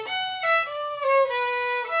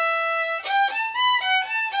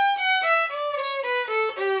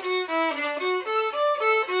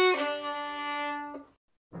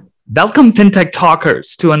Welcome, FinTech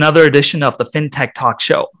Talkers, to another edition of the FinTech Talk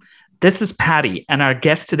Show. This is Patty, and our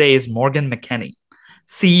guest today is Morgan McKenney,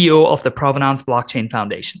 CEO of the Provenance Blockchain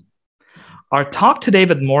Foundation. Our talk today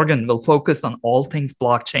with Morgan will focus on all things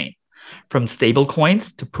blockchain, from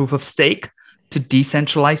stablecoins to proof of stake to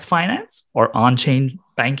decentralized finance or on-chain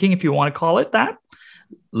banking, if you want to call it that,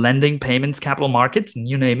 lending, payments, capital markets, and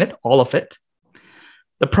you name it, all of it.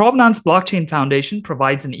 The Provenance Blockchain Foundation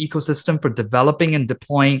provides an ecosystem for developing and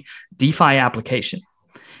deploying DeFi application.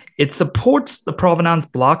 It supports the Provenance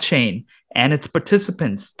blockchain and its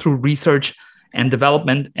participants through research and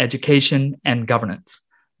development, education, and governance.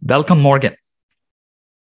 Welcome, Morgan.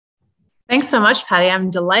 Thanks so much, Patty.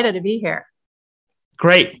 I'm delighted to be here.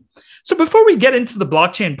 Great. So before we get into the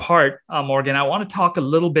blockchain part, Morgan, I want to talk a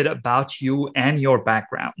little bit about you and your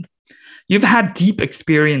background. You've had deep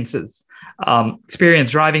experience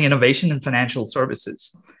driving innovation in financial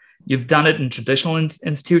services. You've done it in traditional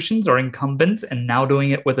institutions or incumbents and now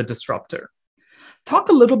doing it with a disruptor. Talk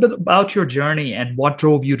a little bit about your journey and what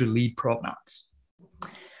drove you to lead Provenance.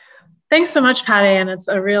 Thanks so much, Patty. And it's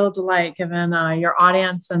a real delight given your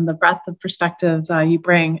audience and the breadth of perspectives you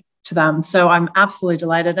bring to them. So I'm absolutely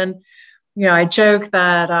delighted. And, I joke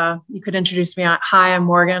that you could introduce me. Hi, I'm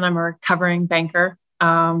Morgan. I'm a recovering banker.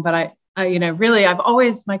 But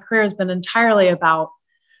my career has been entirely about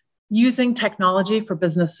using technology for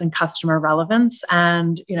business and customer relevance.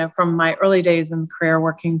 And, from my early days in career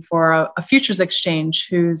working for a futures exchange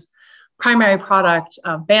whose primary product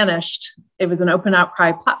vanished. It was an open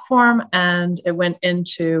outcry platform and it went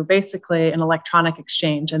into basically an electronic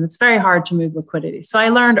exchange. And it's very hard to move liquidity. So I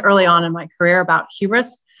learned early on in my career about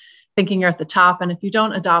hubris, thinking you're at the top. And if you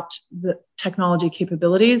don't adopt the technology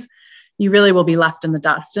capabilities, you really will be left in the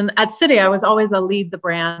dust. And at Citi, I was always a lead the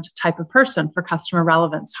brand type of person for customer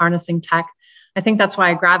relevance, harnessing tech. I think that's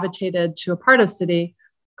why I gravitated to a part of Citi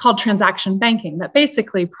called transaction banking that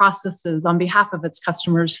basically processes on behalf of its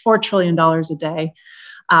customers $4 trillion a day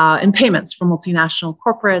in payments for multinational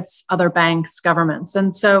corporates, other banks, governments.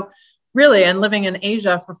 And so really, and living in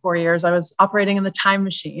Asia for 4 years, I was operating in the time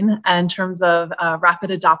machine in terms of rapid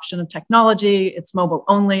adoption of technology. It's mobile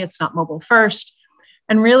only, it's not mobile first.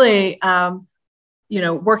 And really,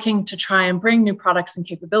 working to try and bring new products and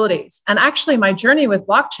capabilities. And actually, my journey with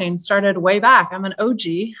blockchain started way back. I'm an OG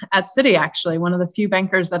at Citi, actually, one of the few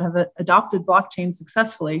bankers that have adopted blockchain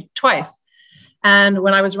successfully twice. And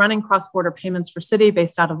when I was running cross-border payments for Citi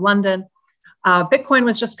based out of London, Bitcoin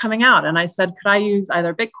was just coming out. And I said, could I use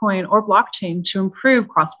either Bitcoin or blockchain to improve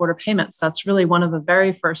cross-border payments? That's really one of the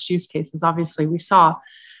very first use cases, obviously, we saw.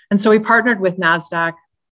 And so we partnered with NASDAQ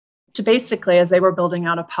to basically, as they were building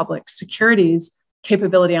out a public securities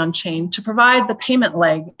capability on chain, to provide the payment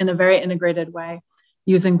leg in a very integrated way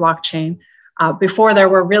using blockchain. Before there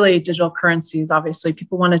were really digital currencies, obviously,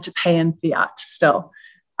 people wanted to pay in fiat still.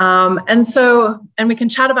 And we can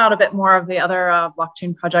chat about a bit more of the other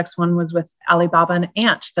blockchain projects. One was with Alibaba and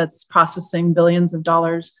Ant that's processing billions of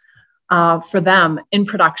dollars for them in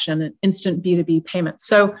production and instant B2B payments.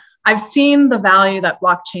 So I've seen the value that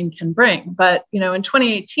blockchain can bring, but in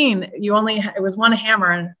 2018, it was one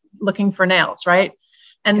hammer looking for nails, right?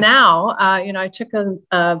 And yes. Now, I took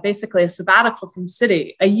basically a sabbatical from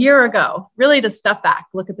Citi a year ago, really to step back,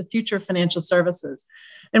 look at the future of financial services.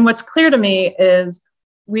 And what's clear to me is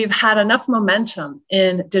we've had enough momentum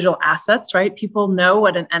in digital assets, right? People know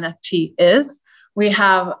what an NFT is. We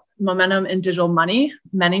have momentum in digital money.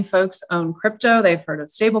 Many folks own crypto. They've heard of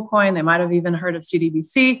stablecoin. They might have even heard of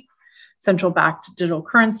CDBC, central backed digital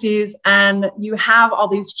currencies. And you have all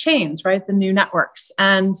these chains, right? The new networks.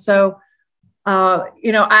 And so, I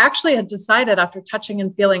actually had decided after touching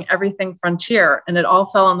and feeling everything frontier, and it all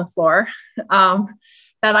fell on the floor,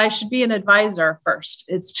 that I should be an advisor first.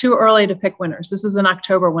 It's too early to pick winners. This is in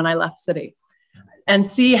October when I left Citi, and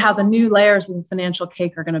see how the new layers of the financial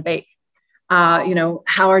cake are going to bake.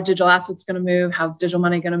 How are digital assets going to move? How's digital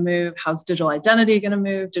money going to move? How's digital identity going to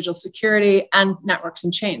move? Digital security and networks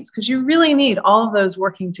and chains, because you really need all of those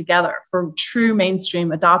working together for true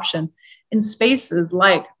mainstream adoption in spaces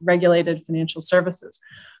like regulated financial services.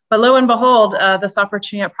 But lo and behold, this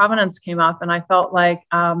opportunity at Provenance came up, and I felt like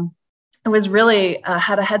it was really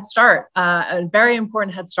had a head start, a very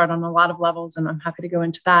important head start on a lot of levels, and I'm happy to go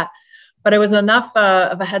into that. But it was enough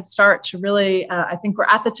of a head start to really, I think we're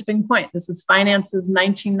at the tipping point. This is finance's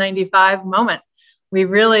 1995 moment. We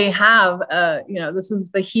really have, this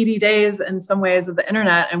is the heady days in some ways of the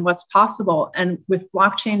internet and what's possible. And with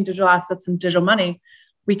blockchain, digital assets, and digital money,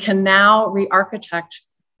 we can now re-architect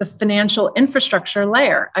the financial infrastructure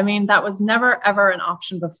layer. I mean, that was never, ever an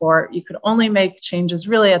option before. You could only make changes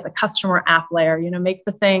really at the customer app layer, make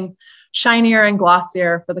the thing shinier and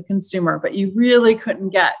glossier for the consumer, but you really couldn't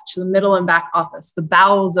get to the middle and back office, the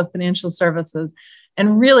bowels of financial services,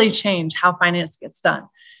 and really change how finance gets done.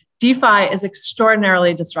 DeFi is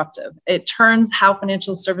extraordinarily disruptive. It turns how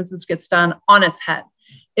financial services gets done on its head.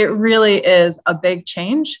 It really is a big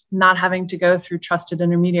change, not having to go through trusted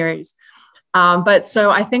intermediaries. But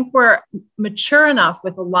so I think we're mature enough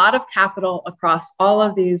with a lot of capital across all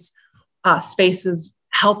of these spaces,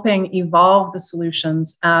 helping evolve the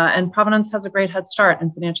solutions. And Provenance has a great head start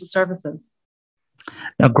in financial services.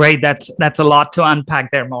 No, great. That's a lot to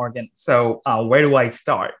unpack there, Morgan. So where do I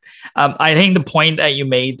start? I think the point that you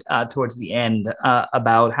made towards the end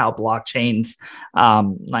about how blockchain's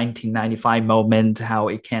 1995 moment, how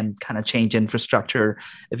it can kind of change infrastructure.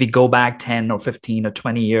 If you go back 10 or 15 or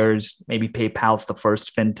 20 years, maybe PayPal's the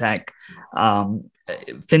first fintech.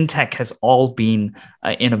 Fintech has all been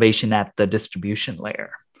innovation at the distribution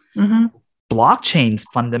layer. Mm-hmm. Blockchain's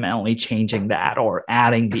fundamentally changing that, or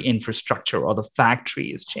adding the infrastructure, or the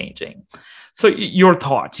factory is changing. So your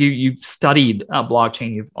thoughts, you've studied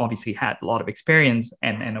blockchain, you've obviously had a lot of experience,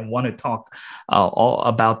 and I want to talk all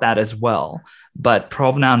about that as well. But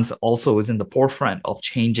Provenance also is in the forefront of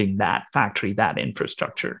changing that factory, that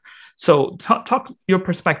infrastructure. So talk your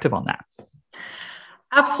perspective on that.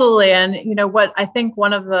 Absolutely. And what I think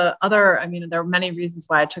one of the other, there are many reasons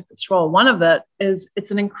why I took this role. One of it is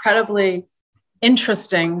it's an incredibly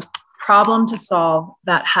interesting problem to solve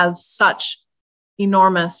that has such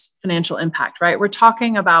enormous financial impact, right? We're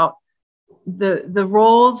talking about the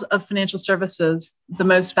roles of financial services. The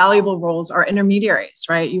most valuable roles are intermediaries,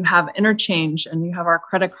 right? You have interchange, and you have our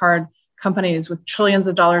credit card companies with trillions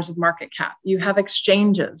of dollars of market cap. You have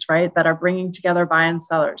exchanges, right, that are bringing together buy and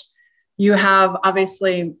sellers. You have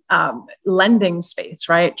obviously lending space,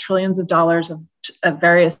 right? Trillions of dollars of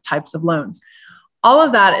various types of loans. All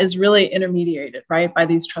of that is really intermediated, right, by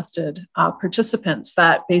these trusted participants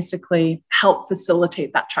that basically help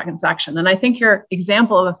facilitate that transaction. And I think your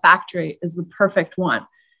example of a factory is the perfect one.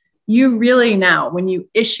 You really now, when you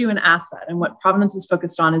issue an asset, and what Provenance is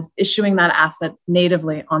focused on is issuing that asset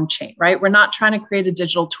natively on chain, right? We're not trying to create a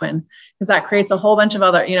digital twin, because that creates a whole bunch of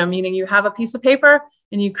other, meaning you have a piece of paper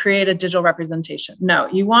and you create a digital representation. No,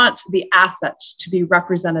 you want the asset to be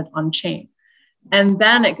represented on chain. And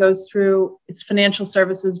then it goes through its financial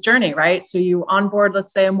services journey, right? So you onboard,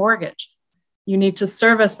 let's say, a mortgage. You need to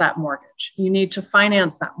service that mortgage. You need to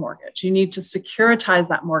finance that mortgage. You need to securitize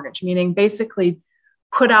that mortgage, meaning basically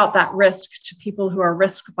put out that risk to people who are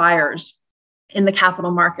risk buyers in the capital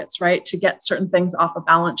markets, right? To get certain things off a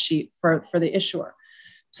balance sheet for the issuer.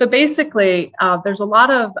 So basically, there's a lot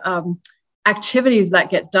of activities that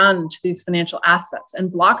get done to these financial assets, and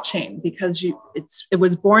blockchain, because it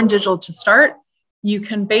was born digital to start. You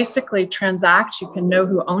can basically transact, you can know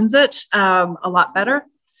who owns it a lot better.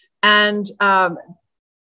 And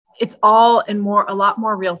it's all in a lot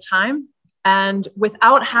more real time, and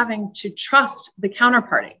without having to trust the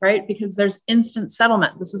counterparty, right? Because there's instant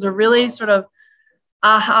settlement. This is a really sort of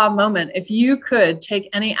aha moment. If you could take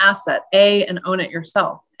any asset, A, and own it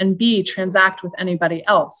yourself, and B, transact with anybody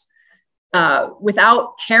else,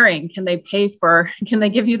 without caring, can they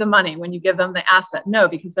give you the money when you give them the asset? No,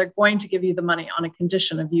 because they're going to give you the money on a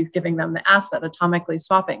condition of you giving them the asset, atomically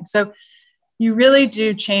swapping. So you really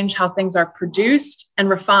do change how things are produced and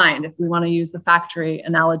refined, if we want to use the factory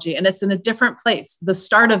analogy. And it's in a different place. The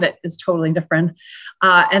start of it is totally different.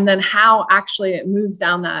 And then how actually it moves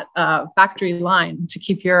down that factory line, to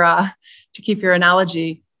keep your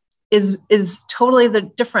analogy, is totally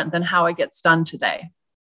different than how it gets done today.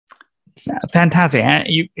 Fantastic. And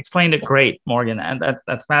you explained it great, Morgan, and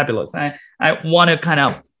that's fabulous. I want to kind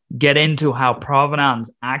of get into how Provenance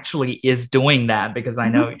actually is doing that, because I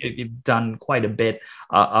know you've done quite a bit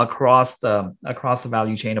across the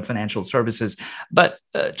value chain of financial services. But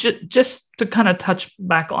just to kind of touch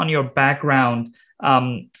back on your background,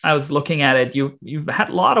 I was looking at it. You've had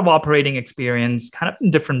a lot of operating experience, kind of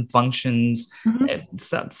in different functions.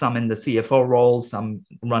 Some in the CFO role, some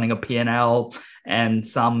running a P&L, and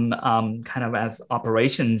some kind of as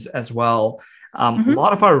operations as well. A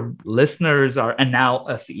lot of our listeners and now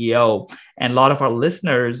a CEO, and a lot of our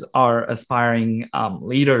listeners are aspiring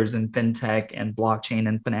leaders in fintech and blockchain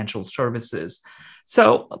and financial services.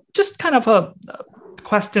 So just kind of a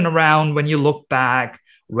question around, when you look back,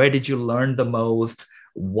 where did you learn the most?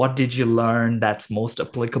 What did you learn that's most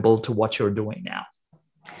applicable to what you're doing now?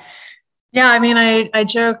 Yeah, I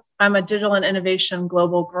joke I'm a digital and innovation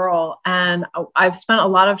global girl, and I've spent a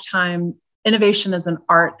lot of time. Innovation is an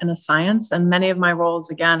art and a science, and many of my roles,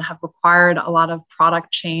 again, have required a lot of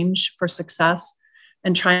product change for success,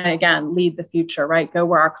 and trying to, again, lead the future, right? Go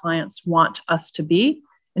where our clients want us to be.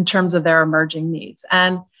 in terms of their emerging needs.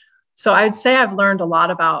 And so I'd say I've learned a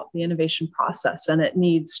lot about the innovation process, and it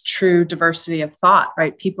needs true diversity of thought,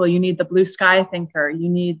 right? People, you need the blue sky thinker, you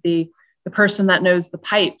need the person that knows the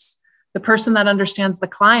pipes, the person that understands the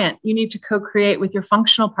client. You need to co-create with your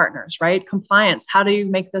functional partners, right? Compliance, how do you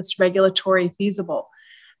make this regulatory feasible?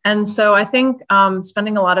 And so I think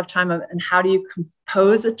spending a lot of time on how do you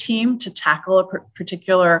compose a team to tackle a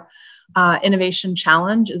particular innovation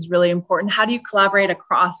challenge is really important. How do you collaborate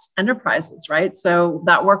across enterprises, right? So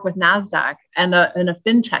that work with NASDAQ and a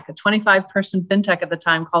fintech, a 25-person fintech at the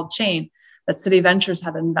time called Chain that Citi Ventures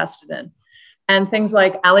had invested in. And things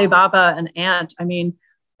like Alibaba and Ant, I mean,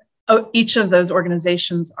 each of those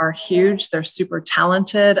organizations are huge. They're super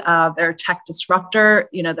talented. They're a tech disruptor.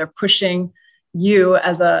 They're pushing you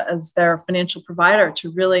as their financial provider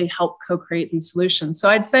to really help co-create these solutions. So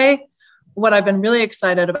I'd say what I've been really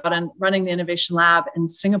excited about in running the Innovation Lab in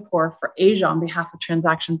Singapore for Asia on behalf of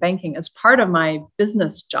transaction banking as part of my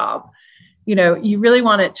business job, you really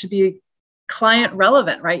want it to be client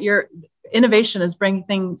relevant, right? Your innovation is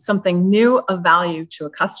bringing something new of value to a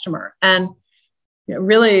customer. And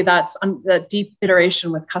really that's the deep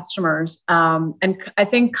iteration with customers. And I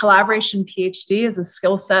think collaboration PhD is a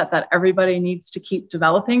skill set that everybody needs to keep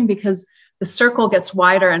developing because the circle gets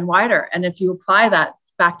wider and wider. And if you apply that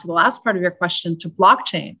back to the last part of your question to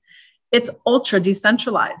blockchain, it's ultra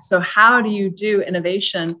decentralized. So how do you do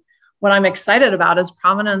innovation? What I'm excited about is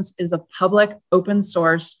Provenance is a public, open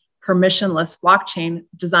source, permissionless blockchain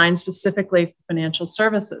designed specifically for financial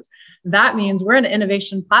services. That means we're an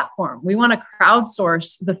innovation platform. We want to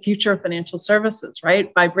crowdsource the future of financial services,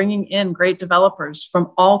 right? By bringing in great developers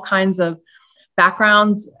from all kinds of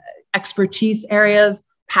backgrounds, expertise areas,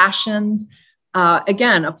 passions,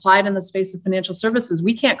 again, applied in the space of financial services.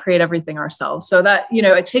 We can't create everything ourselves. So that,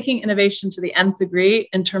 taking innovation to the nth degree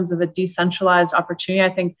in terms of a decentralized opportunity,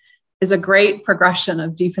 I think is a great progression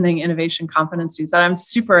of deepening innovation competencies that I'm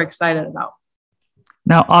super excited about.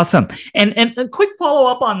 Now, awesome. And a quick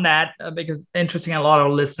follow-up on that, because interesting, a lot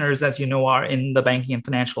of listeners, as you know, are in the banking and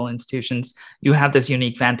financial institutions. You have this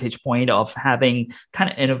unique vantage point of having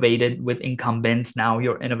kind of innovated with incumbents. Now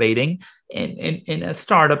you're innovating in a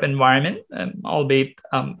startup environment, albeit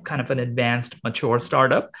kind of an advanced, mature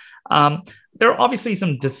startup. There are obviously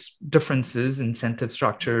some differences, incentive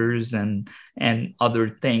structures and other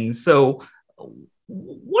things. So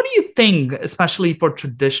what do you think, especially for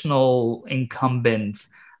traditional incumbents,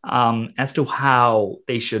 as to how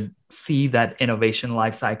they should see that innovation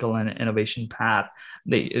lifecycle and innovation path?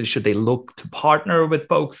 Should they look to partner with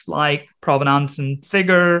folks like Provenance and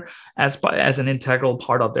Figure as an integral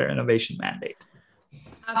part of their innovation mandate?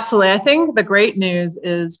 Absolutely. I think the great news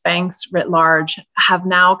is banks writ large have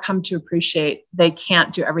now come to appreciate they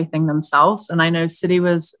can't do everything themselves. And I know Citi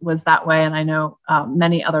was that way. And I know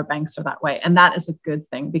many other banks are that way. And that is a good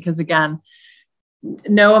thing because, again,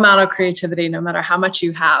 no amount of creativity, no matter how much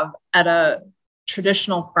you have at a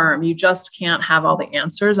traditional firm, you just can't have all the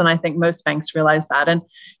answers. And I think most banks realize that. And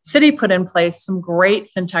Citi put in place some great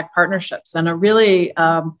fintech partnerships and a really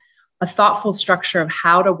a thoughtful structure of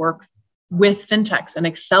how to work with fintechs and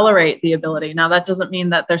accelerate the ability. Now, that doesn't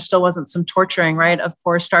mean that there still wasn't some torturing, right, of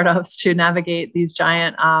poor startups to navigate these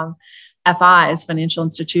giant FIs, financial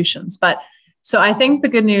institutions. But so I think the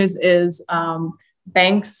good news is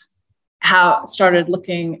banks have started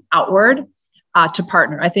looking outward to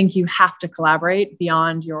partner. I think you have to collaborate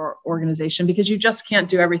beyond your organization because you just can't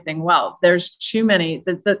do everything well. There's too many.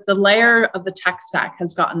 The layer of the tech stack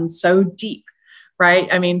has gotten so deep. Right?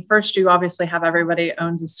 I mean, first, you obviously have everybody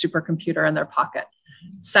owns a supercomputer in their pocket.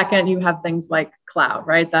 Second, you have things like cloud,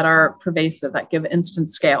 right? That are pervasive, that give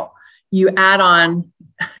instant scale. You add on,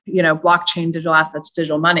 blockchain, digital assets,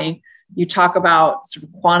 digital money. You talk about sort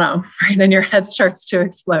of quantum, right? And your head starts to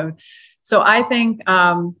explode. So I think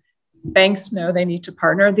banks know they need to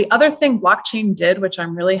partner. The other thing blockchain did, which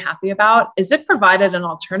I'm really happy about, is it provided an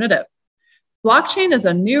alternative. Blockchain is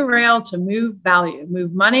a new rail to move value,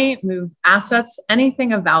 move money, move assets,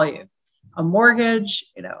 anything of value, a mortgage,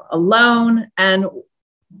 a loan, and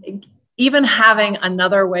even having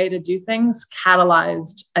another way to do things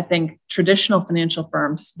catalyzed, I think, traditional financial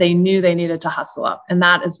firms. They knew they needed to hustle up, and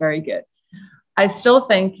that is very good. I still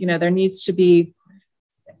think, there needs to be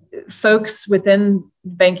folks within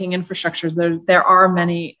banking infrastructures. There are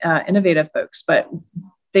many innovative folks, but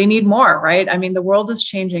they need more, right? I mean, the world is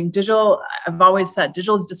changing. Digital, I've always said,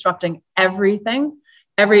 digital is disrupting everything,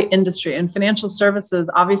 every industry. And financial services,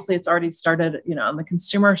 obviously, it's already started, on the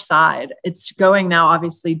consumer side. It's going now,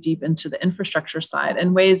 obviously, deep into the infrastructure side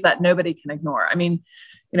in ways that nobody can ignore. I mean,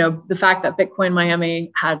 the fact that Bitcoin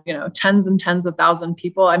Miami had, tens and tens of thousands of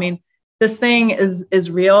people. I mean, this thing is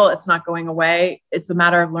real. It's not going away. It's a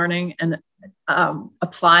matter of learning and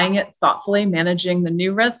applying it thoughtfully, managing the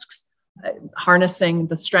new risks, harnessing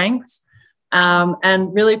the strengths,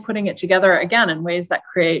 and really putting it together again in ways that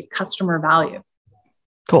create customer value.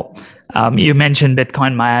 Cool. You mentioned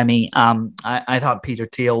Bitcoin Miami. I thought Peter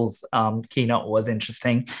Thiel's keynote was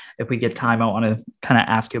interesting. If we get time, I want to kind of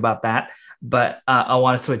ask you about that. But I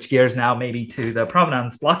want to switch gears now maybe to the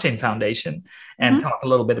Provenance Blockchain Foundation and talk a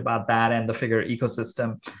little bit about that and the Figure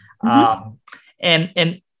ecosystem.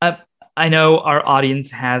 I know our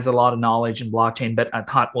audience has a lot of knowledge in blockchain, but I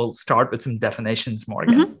thought we'll start with some definitions,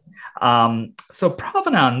 Morgan. So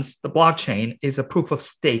Provenance, the blockchain, is a proof of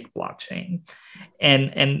stake blockchain.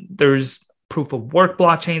 And there's proof of work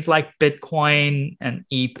blockchains like Bitcoin, and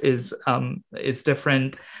ETH is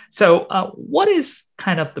different. So what is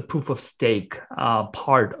kind of the proof of stake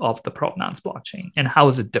part of the Provenance blockchain, and how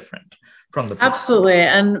is it different from the Absolutely.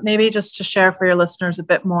 And maybe just to share for your listeners a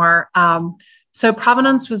bit more, so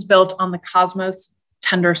Provenance was built on the Cosmos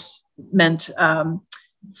Tendermint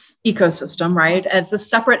ecosystem, right? It's a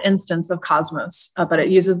separate instance of Cosmos, but it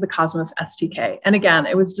uses the Cosmos SDK. And again,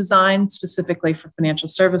 it was designed specifically for financial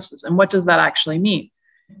services. And what does that actually mean?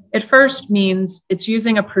 It first means it's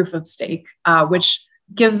using a proof of stake, which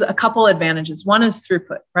gives a couple advantages. One is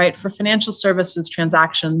throughput, right? For financial services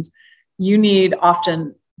transactions, you need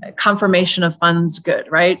often confirmation of funds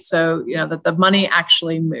good, right? So, that the money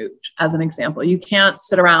actually moved, as an example. You can't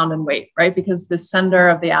sit around and wait, right? Because the sender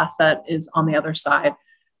of the asset is on the other side.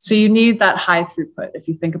 So you need that high throughput. If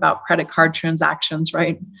you think about credit card transactions,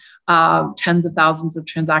 right? Tens of thousands of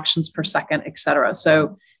transactions per second, et cetera.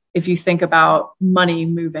 So if you think about money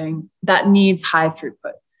moving, that needs high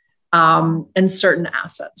throughput and certain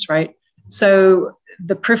assets, right? So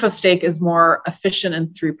the proof of stake is more efficient in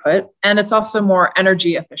throughput, and it's also more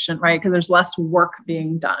energy efficient, right? Because there's less work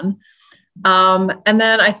being done. And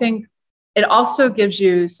then I think it also gives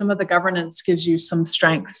you some of the governance, gives you some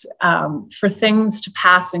strengths. For things to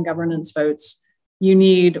pass in governance votes, you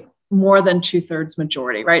need more than 2/3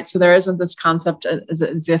 majority, right? So there isn't this concept as it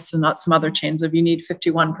exists in some other chains of you need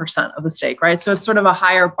 51% of the stake, right? So it's sort of a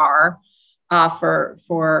higher bar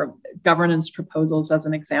for governance proposals, as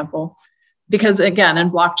an example. Because again, in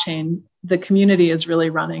blockchain, the community is really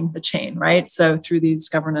running the chain, right? So through these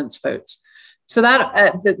governance votes. So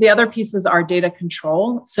that the other pieces are data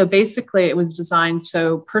control. So basically it was designed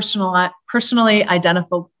so personally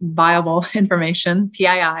identifiable information,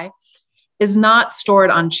 PII, is not stored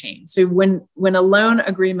on chain. So when a loan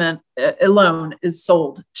agreement, a loan is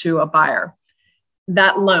sold to a buyer,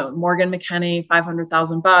 that loan, Morgan McKenney,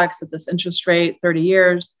 $500,000 at this interest rate, 30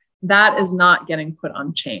 years, that is not getting put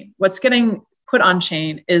on chain. What's getting put on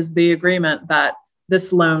chain is the agreement that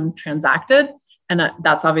this loan transacted. And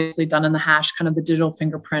that's obviously done in the hash, kind of the digital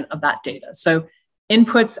fingerprint of that data. So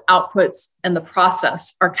inputs, outputs, and the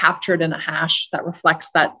process are captured in a hash that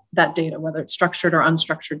reflects that data, whether it's structured or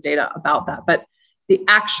unstructured data about that. But the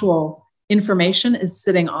actual information is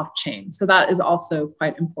sitting off chain. So that is also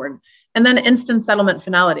quite important. And then instant settlement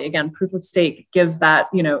finality, again, proof of stake gives that,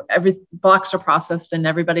 every blocks are processed and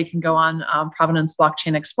everybody can go on Provenance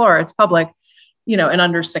Blockchain Explorer. It's public, in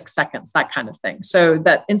under 6 seconds, that kind of thing. So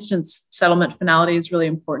that instant settlement finality is really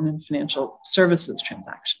important in financial services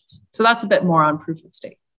transactions. So that's a bit more on proof of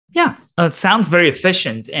stake. Yeah, it sounds very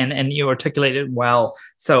efficient, and you articulated well.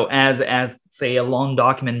 So as say a long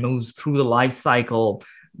document moves through the life cycle,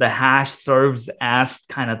 the hash serves as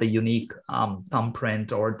kind of the unique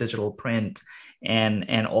thumbprint or digital print,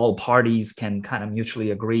 and all parties can kind of mutually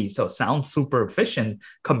agree. So it sounds super efficient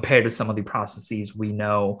compared to some of the processes we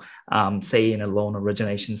know, say in a loan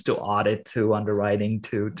originations to audit, to underwriting,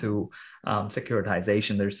 to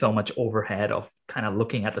securitization. There's so much overhead of kind of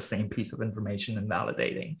looking at the same piece of information and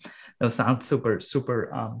validating. Those sound super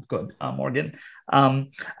good, Morgan.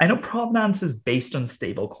 I know Provenance is based on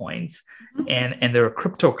stable coins, and there are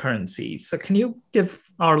cryptocurrencies. So can you give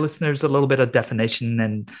our listeners a little bit of definition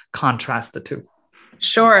and contrast the two?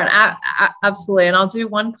 Sure, and absolutely. And I'll do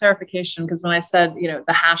one clarification, because when I said,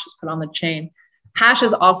 the hash is put on the chain, hash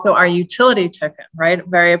is also our utility token, right?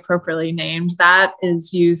 Very appropriately named. That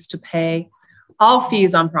is used to pay all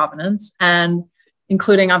fees on Provenance, and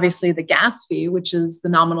including obviously the gas fee, which is the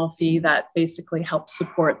nominal fee that basically helps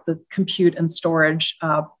support the compute and storage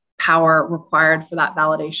power required for that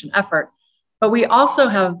validation effort. But we also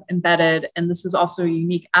have embedded, and this is also a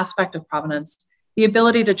unique aspect of Provenance, the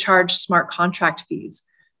ability to charge smart contract fees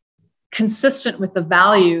consistent with the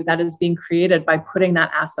value that is being created by putting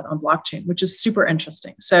that asset on blockchain, which is super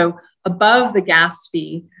interesting. So above the gas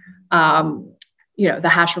fee, the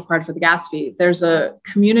hash required for the gas fee. There's a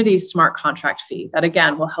community smart contract fee that,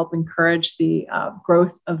 again, will help encourage the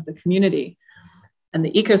growth of the community and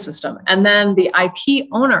the ecosystem. And then the IP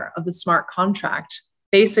owner of the smart contract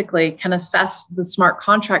basically can assess the smart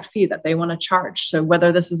contract fee that they want to charge. So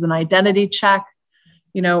whether this is an identity check,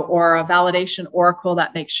 or a validation oracle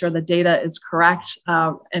that makes sure the data is correct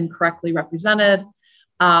and correctly represented.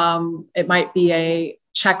 It might be a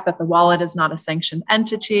check that the wallet is not a sanctioned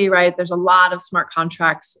entity, right? There's a lot of smart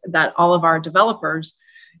contracts that all of our developers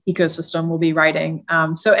ecosystem will be writing.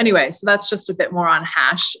 So that's just a bit more on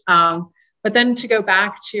hash. But then to go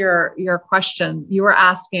back to your question, you were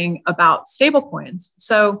asking about stablecoins.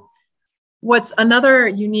 So what's another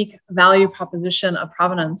unique value proposition of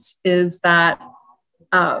Provenance is that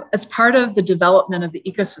as part of the development of the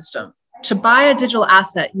ecosystem, to buy a digital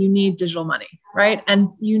asset, you need digital money, right? And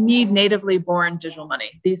you need natively born digital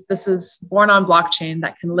money. This is born on blockchain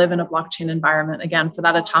that can live in a blockchain environment, again, for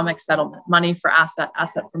that atomic settlement, money for asset,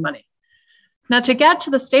 asset for money. Now, to get to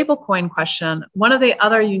the stablecoin question, one of the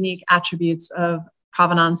other unique attributes of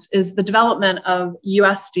Provenance is the development of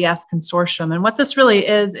USDF consortium. And what this really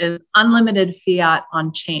is unlimited fiat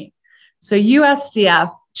on chain. So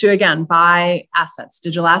USDF to, again, buy assets,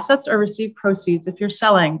 digital assets, or receive proceeds if you're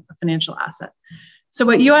selling a financial asset. So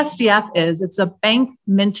what USDF is, it's a bank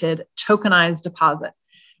minted tokenized deposit.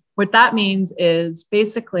 What that means is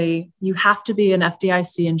basically you have to be an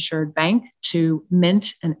FDIC insured bank to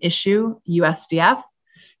mint and issue USDF.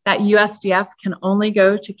 That USDF can only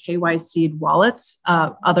go to KYC'd wallets,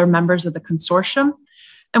 other members of the consortium.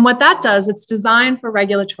 And what that does, it's designed for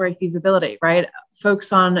regulatory feasibility, right?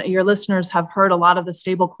 Folks your listeners have heard a lot of the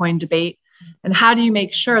stablecoin debate. And how do you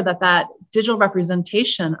make sure that digital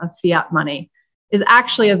representation of fiat money is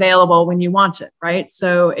actually available when you want it, right?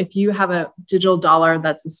 So if you have a digital dollar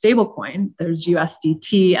that's a stablecoin, there's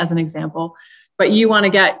USDT as an example, but you want to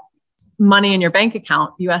get money in your bank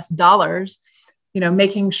account, US dollars,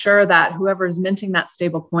 making sure that whoever is minting that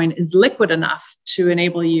stable coin is liquid enough to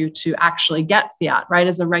enable you to actually get fiat, right,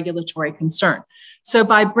 is a regulatory concern. So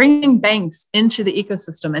by bringing banks into the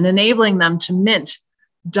ecosystem and enabling them to mint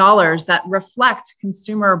dollars that reflect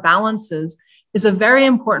consumer balances is a very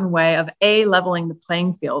important way of leveling the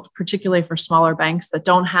playing field, particularly for smaller banks that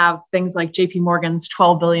don't have things like JP Morgan's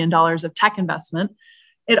 $12 billion of tech investment.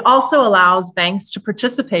 It also allows banks to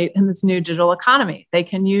participate in this new digital economy. They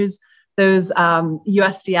can use those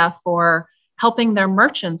USDF for helping their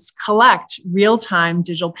merchants collect real-time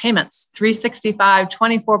digital payments, 365,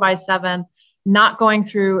 24/7, not going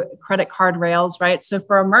through credit card rails, right? So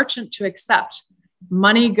for a merchant to accept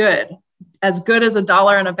money good as a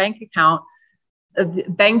dollar in a bank account,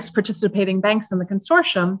 participating banks in the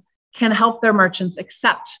consortium can help their merchants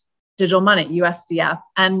accept digital money, USDF,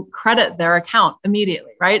 and credit their account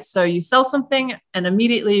immediately, right? So you sell something and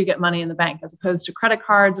immediately you get money in the bank, as opposed to credit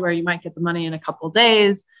cards where you might get the money in a couple of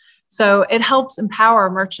days. So it helps empower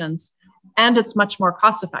merchants, and it's much more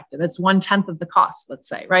cost effective. It's 1/10 of the cost, let's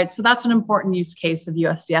say, right? So that's an important use case of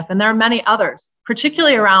USDF. And there are many others,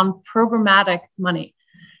 particularly around programmatic money.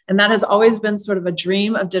 And that has always been sort of a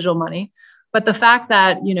dream of digital money. But the fact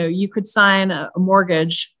that, you could sign a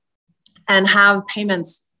mortgage and have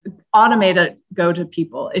payments automated go to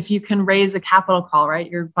people. If you can raise a capital call, right?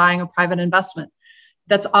 You're buying a private investment.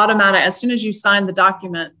 That's automatic. As soon as you sign the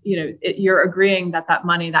document, you're agreeing that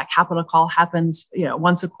money, that capital call happens,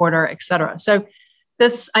 once a quarter, et cetera. So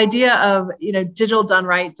this idea of, digital done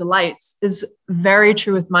right delights is very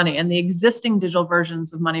true with money. And the existing digital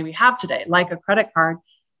versions of money we have today, like a credit card,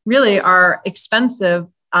 really are expensive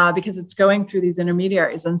because it's going through these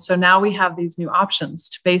intermediaries. And so now we have these new options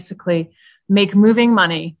to basically make moving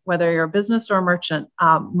money, whether you're a business or a merchant,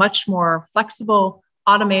 much more flexible,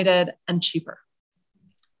 automated, and cheaper.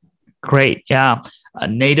 Great. Yeah.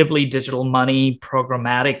 Natively digital money,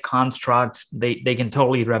 programmatic constructs, they can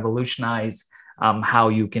totally revolutionize how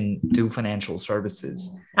you can do financial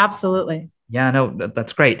services. Absolutely. Yeah, no,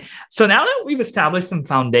 that's great. So now that we've established some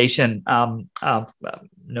foundation,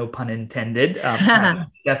 no pun intended,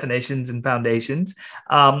 definitions and foundations,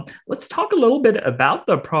 let's talk a little bit about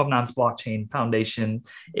the Provenance Blockchain Foundation,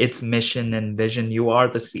 its mission and vision. You are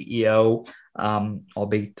the CEO,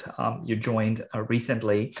 albeit you joined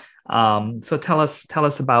recently. So tell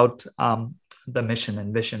us about the mission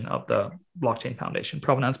and vision of the Blockchain Foundation,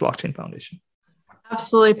 Provenance Blockchain Foundation.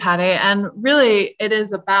 Absolutely, Patty. And really, it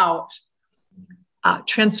is about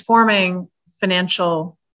transforming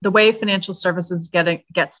the way financial services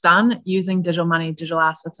gets done using digital money, digital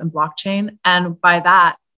assets, and blockchain. And by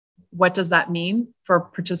that, what does that mean for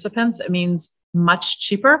participants? It means much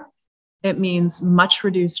cheaper. It means much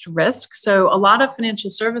reduced risk. So a lot of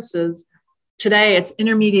financial services today it's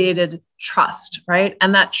intermediated trust, right?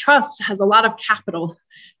 And that trust has a lot of capital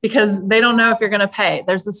because they don't know if you're going to pay.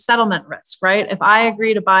 There's a settlement risk, right? If I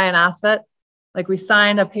agree to buy an asset, like we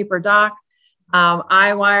signed a paper doc,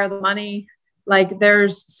 I wire the money, like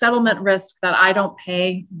there's settlement risk that I don't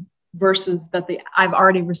pay versus that I've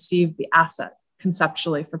already received the asset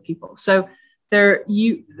conceptually for people. So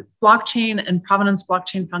blockchain and Provenance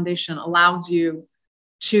Blockchain Foundation allows you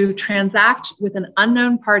to transact with an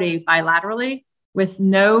unknown party bilaterally with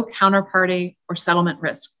no counterparty or settlement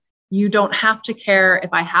risk. You don't have to care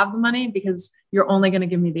if I have the money because you're only going to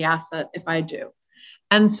give me the asset if I do.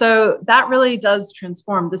 And so that really does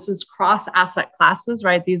transform. This is cross asset classes,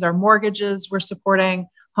 right? These are mortgages we're supporting,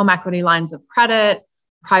 home equity lines of credit,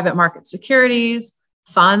 private market securities,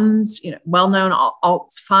 funds, well-known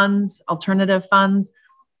alts funds, alternative funds,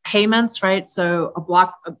 payments, right? So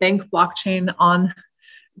a bank blockchain on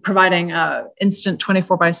providing instant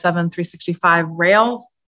 24/7, 365 rail.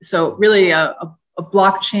 So really a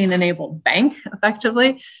blockchain enabled bank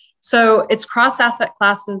effectively. So it's cross asset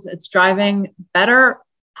classes. It's driving better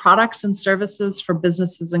products and services for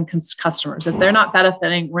businesses and customers. If they're not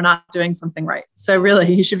benefiting, we're not doing something right. So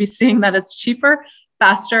really, you should be seeing that it's cheaper,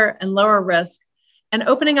 faster, and lower risk, and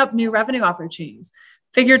opening up new revenue opportunities.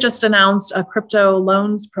 Figure just announced a crypto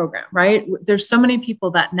loans program, right? There's so many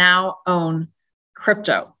people that now own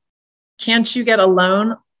crypto. Can't you get a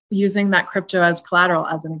loan using that crypto as collateral,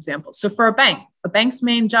 as an example? So for a bank's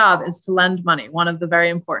main job is to lend money, one of the very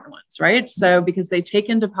important ones, right? So because they take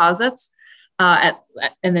in deposits and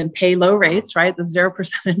then pay low rates, right? The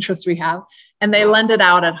 0% interest we have, and they lend it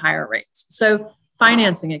out at higher rates. So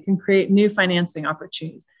financing, it can create new financing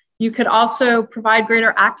opportunities. You could also provide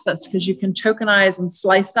greater access because you can tokenize and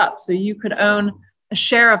slice up. So you could own a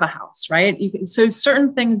share of a house, right? So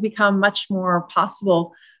certain things become much more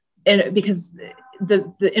possible because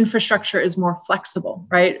the infrastructure is more flexible,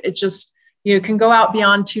 right? It just, you can go out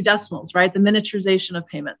beyond 2 decimals, right? The miniaturization of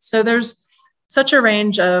payments. So there's such a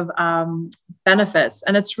range of benefits.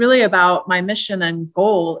 And it's really about my mission and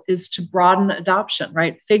goal is to broaden adoption,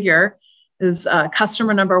 right? Figure is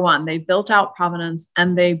customer number one. They built out Provenance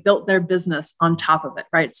and they built their business on top of it,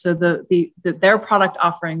 right? So their product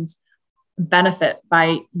offerings benefit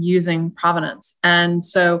by using Provenance. And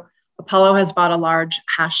so Apollo has bought a large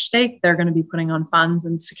hash stake. They're going to be putting on funds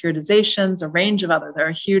and securitizations, a range of other. They're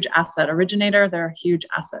a huge asset originator. They're a huge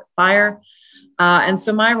asset buyer. And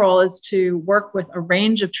so my role is to work with a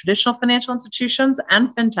range of traditional financial institutions and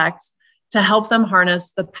fintechs to help them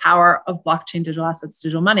harness the power of blockchain digital assets,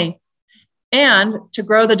 digital money, and to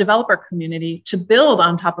grow the developer community to build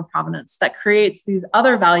on top of Provenance that creates these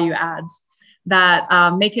other value adds that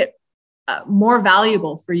make it more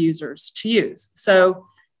valuable for users to use. So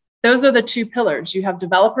those are the 2 pillars. You have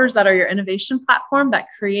developers that are your innovation platform that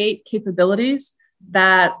create capabilities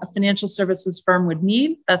that a financial services firm would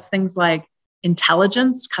need. That's things like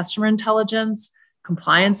intelligence, customer intelligence,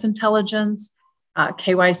 compliance intelligence,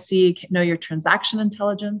 KYC, know your transaction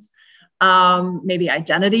intelligence, maybe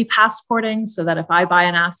identity passporting, so that if I buy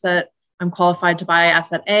an asset, I'm qualified to buy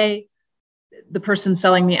asset A, the person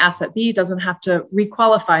selling me asset B doesn't have to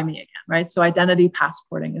requalify me again, right? So identity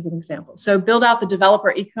passporting is an example. So build out the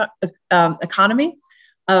developer economy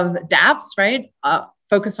of dApps, right?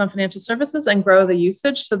 Focus on financial services and grow the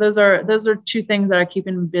usage. So those are 2 things that are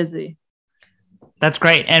keeping me busy. That's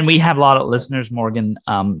great. And we have a lot of listeners, Morgan,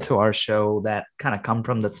 to our show that kind of come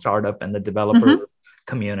from the startup and the developer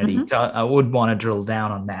community. So I would want to drill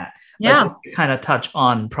down on that. Yeah. But to kind of touch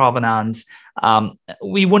on Provenance,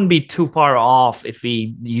 we wouldn't be too far off if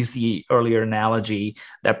we use the earlier analogy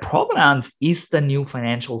that Provenance is the new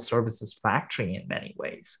financial services factory in many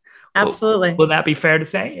ways. Absolutely. Would that be fair to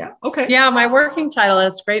say? Yeah. Okay. Yeah, my working title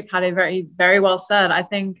is great, Patty. Very, very well said. I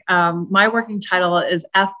think my working title is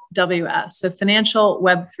FWS, so Financial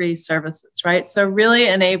Web3 Services, right? So really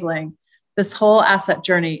enabling this whole asset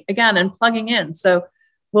journey again and plugging in. So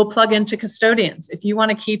we'll plug into custodians. If you want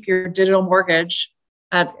to keep your digital mortgage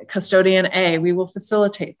at custodian A, we will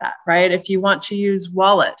facilitate that, right? If you want to use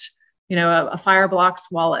wallet, a Fireblocks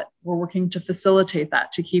wallet, we're working to facilitate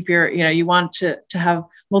that to keep your, you want to have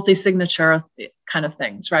multi-signature kind of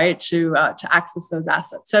things, right? To access those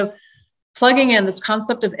assets. So plugging in this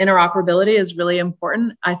concept of interoperability is really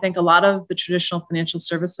important. I think a lot of the traditional financial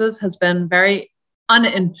services has been very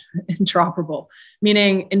uninteroperable,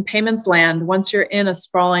 meaning in payments land, once you're in a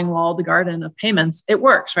sprawling walled garden of payments, it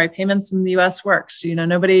works, right? Payments in the US works.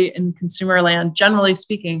 Nobody in consumer land, generally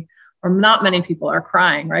speaking, or not many people are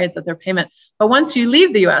crying, right, that their payment. But once you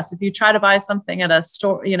leave the US, if you try to buy something at a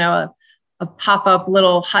store, a pop-up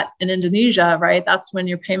little hut in Indonesia, right? That's when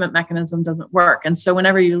your payment mechanism doesn't work. And so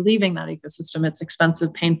whenever you're leaving that ecosystem, it's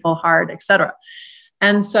expensive, painful, hard, et cetera.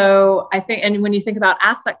 And so I think, and when you think about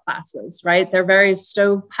asset classes, right, they're very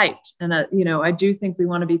stovepiped. And, I do think we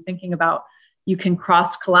want to be thinking about, you can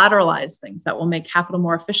cross collateralize things that will make capital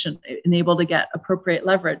more efficient and able to get appropriate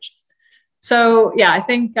leverage. So yeah, I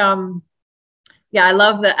think, I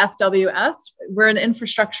love the FWS. We're an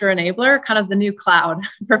infrastructure enabler, kind of the new cloud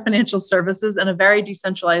for financial services in a very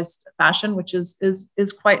decentralized fashion, which is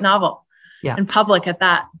quite novel and public at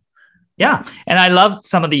that. Yeah. And I love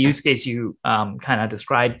some of the use case you kind of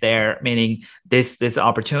described there, meaning this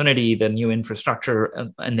opportunity, the new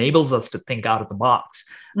infrastructure enables us to think out of the box,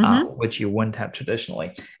 which you wouldn't have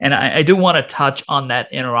traditionally. And I do want to touch on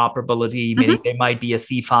that interoperability, meaning there might be a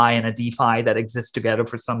CFI and a DeFi that exists together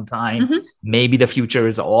for some time. Maybe the future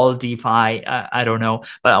is all DeFi. I don't know.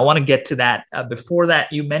 But I want to get to that. Before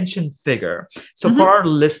that, you mentioned Figure. So for our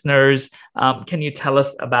listeners, can you tell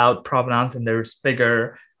us about Provenance and there's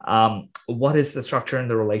Figure? What is the structure and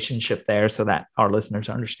the relationship there so that our listeners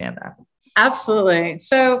understand that? Absolutely.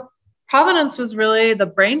 So Provenance was really the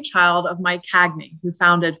brainchild of Mike Cagney, who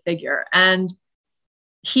founded Figure. And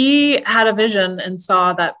he had a vision and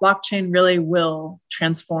saw that blockchain really will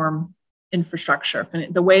transform infrastructure,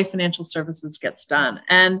 the way financial services gets done.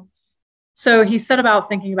 And so he set about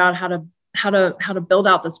thinking about how to build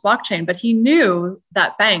out this blockchain, but he knew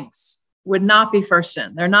that banks would not be first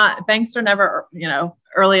in. Banks are never,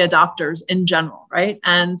 early adopters in general, right?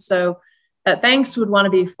 And so that banks would want to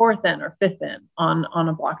be fourth in or fifth in on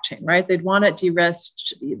a blockchain, right? They'd want it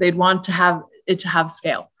de-risked. They'd want to have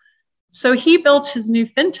scale. So he built his new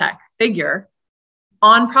fintech Figure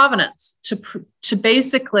on Provenance to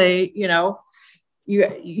basically,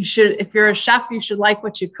 you should, if you're a chef, you should like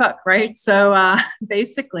what you cook, right? So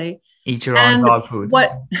basically, eat your own dog food.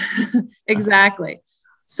 Exactly.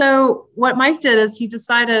 So what Mike did is he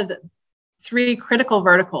decided 3 critical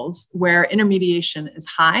verticals where intermediation is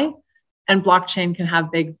high and blockchain can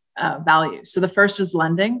have big value. So the first is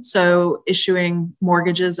lending. So issuing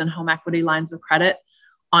mortgages and home equity lines of credit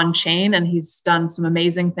on chain. And he's done some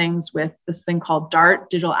amazing things with this thing called DART,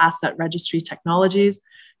 Digital Asset Registry Technologies,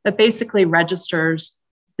 that basically registers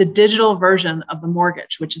the digital version of the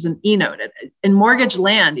mortgage, which is an e-note. In mortgage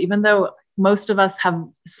land, even though most of us have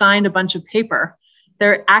signed a bunch of paper,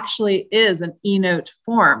 there actually is an e-note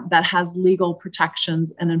form that has legal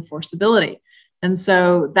protections and enforceability. And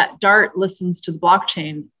so that DART listens to the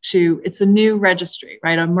blockchain it's a new registry,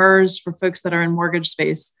 right? A MERS for folks that are in mortgage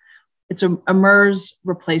space. It's a MERS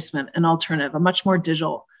replacement, an alternative, a much more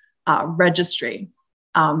digital registry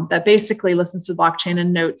that basically listens to blockchain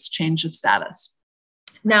and notes change of status.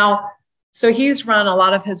 Now, so he's run a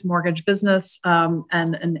lot of his mortgage business and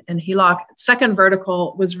HELOC. Second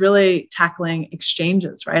vertical was really tackling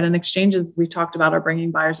exchanges, right? And exchanges we talked about are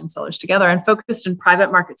bringing buyers and sellers together and focused in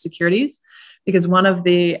private market securities, because one of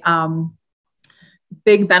the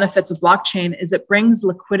big benefits of blockchain is it brings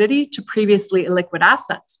liquidity to previously illiquid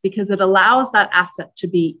assets, because it allows that asset to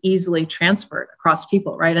be easily transferred across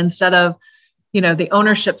people, right? Instead of the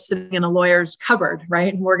ownership sitting in a lawyer's cupboard,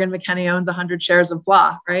 right? Morgan McKinney owns 100 shares of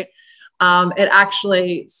blah, right? It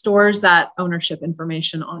actually stores that ownership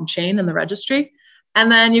information on chain in the registry, and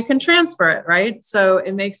then you can transfer it, right? So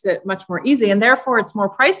it makes it much more easy, and therefore it's more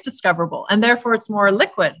price discoverable, and therefore it's more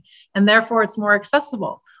liquid, and therefore it's more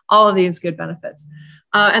accessible. All of these good benefits.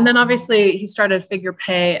 And then obviously he started Figure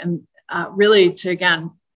Pay, and really to,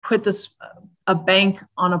 again, put a bank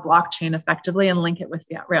on a blockchain effectively and link it with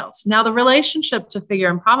fiat rails. Now, the relationship to Figure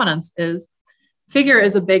and Provenance is Figure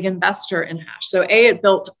is a big investor in Hash. So it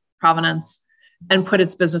built Provenance and put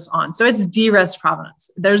its business on. So it's de-risked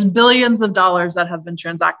Provenance. There's billions of dollars that have been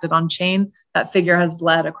transacted on chain that Figure has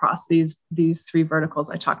led across these 3 verticals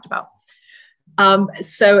I talked about.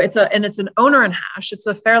 So it's an owner in Hash. It's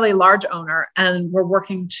a fairly large owner, and we're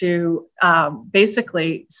working to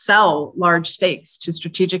basically sell large stakes to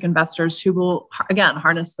strategic investors who will, again,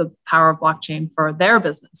 harness the power of blockchain for their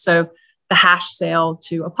business. So the Hash sale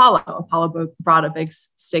to Apollo brought a big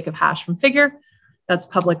stake of Hash from Figure that's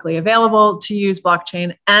publicly available to use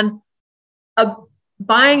blockchain. And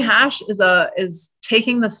buying Hash is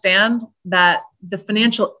taking the stand that the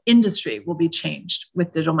financial industry will be changed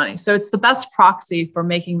with digital money. So it's the best proxy for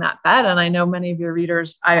making that bet. And I know many of your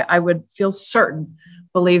readers, I would feel certain,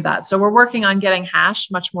 believe that. So we're working on getting Hash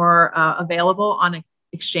much more available on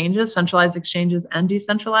exchanges, centralized exchanges and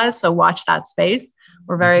decentralized. So watch that space.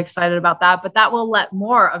 We're very excited about that. But that will let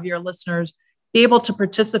more of your listeners be able to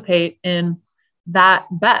participate in that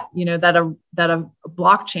bet, that a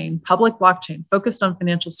blockchain, public blockchain focused on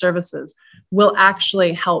financial services will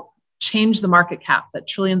actually help change the market cap, that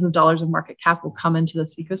trillions of dollars of market cap will come into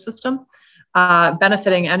this ecosystem,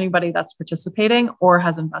 benefiting anybody that's participating or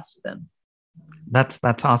has invested in. That's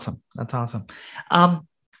awesome. That's awesome.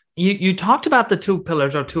 You talked about the two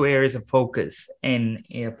pillars or two areas of focus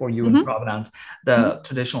for you in Provenance, the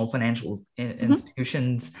traditional financial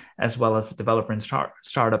institutions as well as the developer and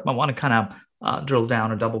startup. I want to kind of drill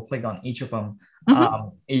down or double click on each of them.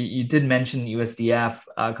 You did mention USDF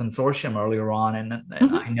consortium earlier on, and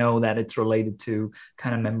I know that it's related to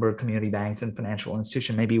kind of member community banks and financial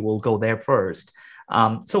institution. Maybe we'll go there first.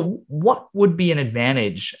 So what would be an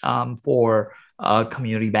advantage for a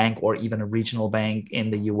community bank or even a regional bank in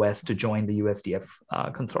the US to join the USDF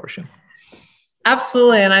consortium?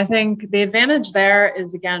 Absolutely. And I think the advantage there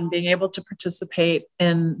is, again, being able to participate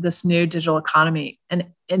in this new digital economy and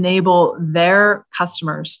enable their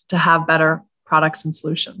customers to have better products and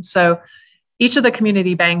solutions. So each of the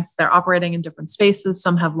community banks, they're operating in different spaces.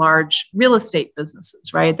 Some have large real estate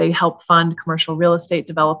businesses, right? They help fund commercial real estate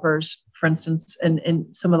developers, for instance, in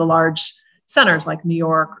some of the large centers like New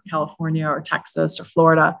York, or California, or Texas, or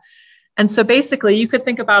Florida. And so basically, you could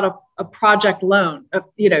think about a project loan,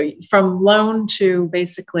 from loan to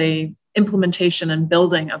basically implementation and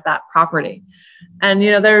building of that property. And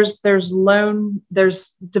there's development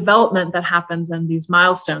that happens in these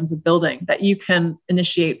milestones of building that you can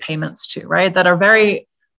initiate payments to, right? That are very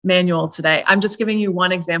manual today. I'm just giving you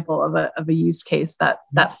one example of a use case that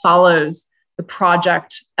follows the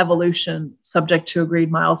project evolution subject to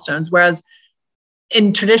agreed milestones. Whereas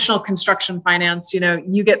in traditional construction finance,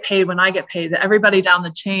 you get paid when I get paid. Everybody down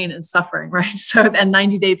the chain is suffering, right? So, and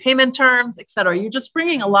 90-day payment terms, et cetera. You're just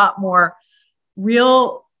bringing a lot more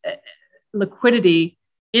real liquidity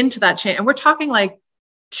into that chain. And we're talking like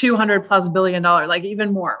 $200+ billion, like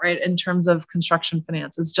even more, right? In terms of construction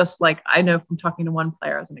finance. It's just like, I know from talking to one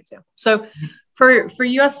player as an example. So for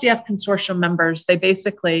USDF consortium members, they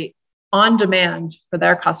basically on demand for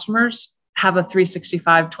their customers have a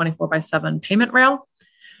 365 24/7 payment rail.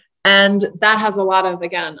 And that has a lot of,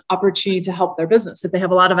 again, opportunity to help their business. If they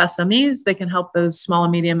have a lot of SMEs, they can help those small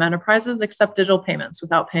and medium enterprises accept digital payments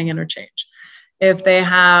without paying interchange. If they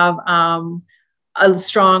have a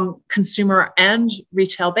strong consumer and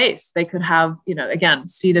retail base, they could have, again,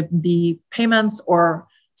 C2B payments or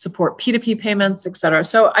support P2P payments, et cetera.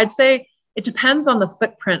 So I'd say it depends on the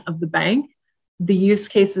footprint of the bank, the use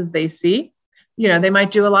cases they see. They might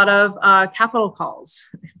do a lot of capital calls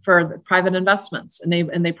for the private investments,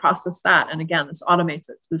 and they process that. And again, this automates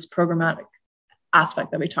it, this programmatic aspect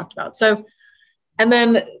that we talked about. So, and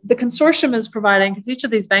then the consortium is providing, because each of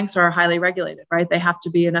these banks are highly regulated, right? They have to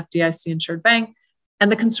be an FDIC insured bank.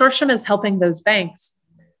 And the consortium is helping those banks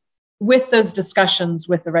with those discussions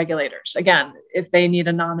with the regulators. Again, if they need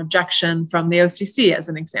a non-objection from the OCC as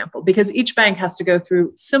an example, because each bank has to go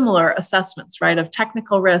through similar assessments, right? Of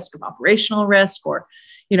technical risk, of operational risk, or,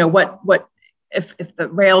 what if the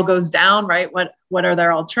rail goes down, right? What are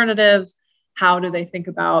their alternatives? How do they think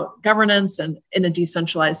about governance and in a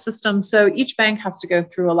decentralized system? So each bank has to go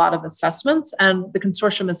through a lot of assessments, and the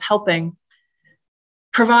consortium is helping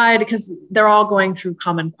provide, because they're all going through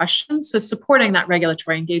common questions. So supporting that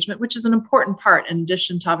regulatory engagement, which is an important part in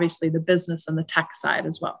addition to obviously the business and the tech side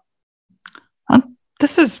as well.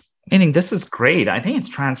 This is great. I think it's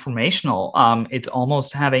transformational. It's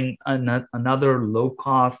almost having another low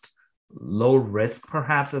cost, low risk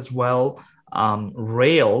perhaps as well,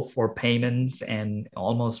 rail for payments and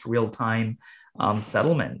almost real time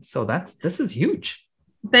settlement. So this is huge.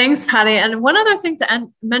 Thanks, Patty. And one other thing to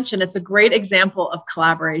mention, it's a great example of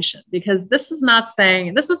collaboration, because this is not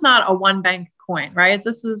a one bank coin, right?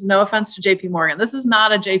 This is, no offense to JP Morgan, this is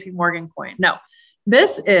not a JP Morgan coin. No,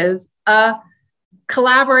 this is a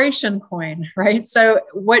collaboration coin, right? So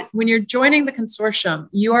when you're joining the consortium,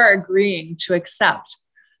 you are agreeing to accept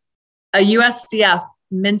a USDF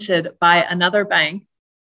minted by another bank.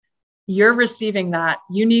 You're receiving that.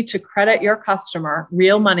 You need to credit your customer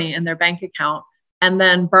real money in their bank account and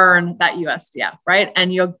then burn that USDF, right?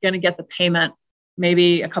 And you're going to get the payment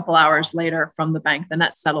maybe a couple hours later from the bank, the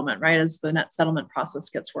net settlement, right? As the net settlement process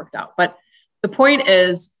gets worked out. But the point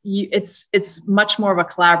is, it's much more of a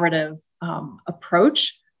collaborative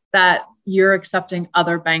approach, that you're accepting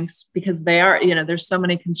other banks because they are, there's so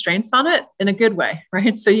many constraints on it in a good way,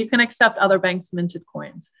 right? So you can accept other banks' minted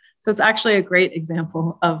coins. So it's actually a great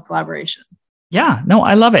example of collaboration. Yeah, no,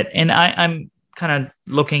 I love it. And I'm kind of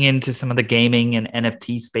looking into some of the gaming and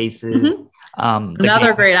NFT spaces.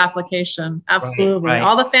 Another great application. Absolutely. Right.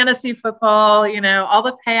 All the fantasy football, all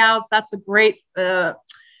the payouts. That's a great,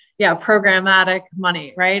 programmatic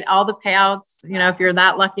money, right? All the payouts, if you're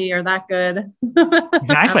that lucky or that good.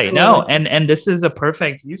 Exactly. No, and this is a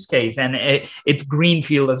perfect use case, and it's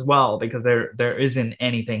greenfield as well, because there isn't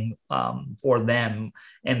anything for them,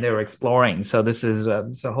 and they're exploring. So this is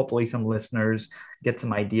so hopefully some listeners get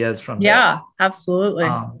some ideas from there. Absolutely.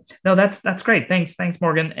 No, that's great. Thanks,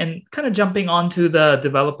 Morgan. And kind of jumping onto the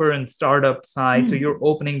developer and startup side. So you're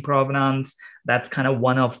opening Provenance. That's kind of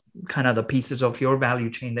one of the pieces of your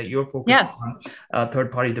value chain that you're focused on.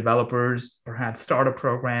 Third-party developers, perhaps startup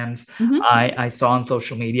programs. I saw on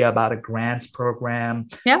social media about a grants program.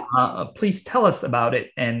 Please tell us about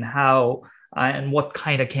it and how and what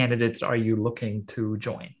kind of candidates are you looking to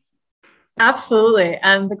join? Absolutely.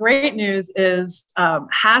 And the great news is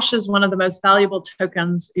hash is one of the most valuable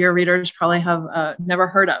tokens your readers probably have never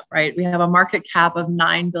heard of, right? We have a market cap of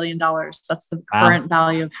 $9 billion. That's the current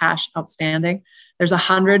value of hash outstanding. There's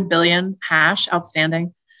 100 billion hash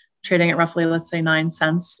outstanding, trading at roughly, let's say, 9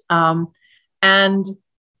 cents. And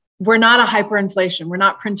we're not a hyperinflation. We're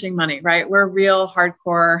not printing money, right? We're real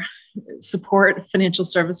hardcore support financial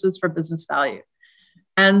services for business value.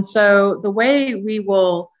 And so the way we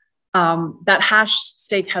will that hash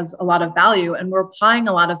stake has a lot of value, and we're applying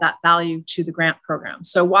a lot of that value to the grant program.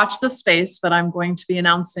 So watch this space, but I'm going to be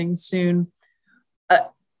announcin soon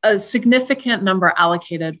a significant number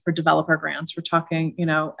allocated for developer grants. We're talking,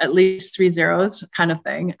 at least 3 zeros kind of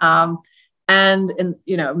thing, and in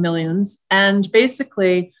millions. And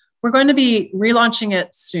basically, we're going to be relaunching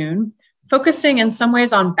it soon, focusing in some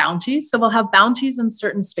ways on bounties. So we'll have bounties in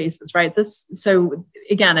certain spaces, right? So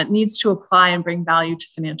again, it needs to apply and bring value to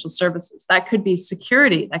financial services. That could be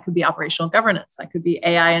security, that could be operational governance, that could be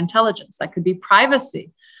AI intelligence, that could be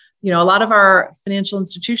privacy. A lot of our financial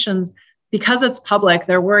institutions, because it's public,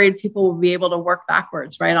 they're worried people will be able to work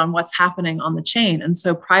backwards, right, on what's happening on the chain. And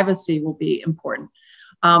so privacy will be important.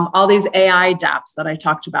 All these AI dApps that I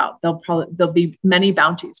talked about, there'll be many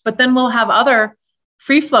bounties, but then we'll have other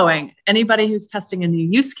free-flowing, anybody who's testing a new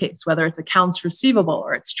use case, whether it's accounts receivable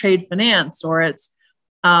or it's trade finance or it's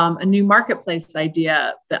a new marketplace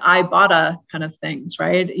idea, the Ibotta kind of things,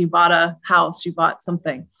 right? You bought a house, you bought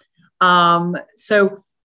something. So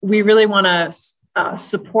we really want to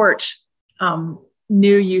support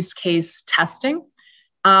new use case testing.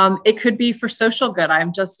 It could be for social good.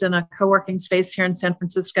 I'm just in a co-working space here in San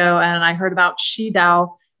Francisco, and I heard about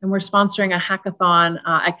SheDAO, and we're sponsoring a hackathon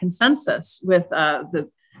at Consensus with the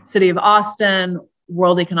City of Austin,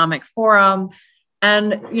 World Economic Forum.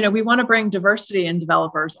 And, we want to bring diversity in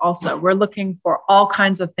developers also. We're looking for all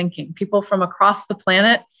kinds of thinking, people from across the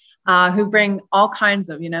planet who bring all kinds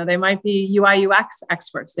of, they might be UI UX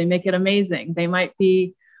experts. They make it amazing. They might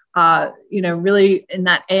be, really in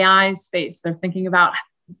that AI space. They're thinking about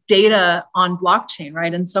data on blockchain,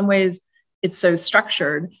 right? In some ways, it's so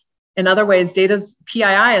structured. In other ways, data's PII,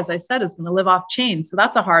 as I said, is going to live off chain. So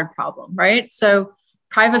that's a hard problem, right? So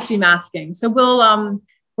privacy masking. So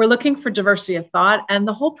we're looking for diversity of thought. And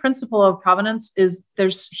the whole principle of Provenance is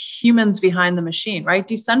there's humans behind the machine, right?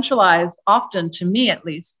 Decentralized, often, to me at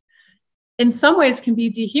least, in some ways can be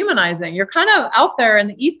dehumanizing. You're kind of out there in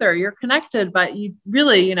the ether, you're connected, but you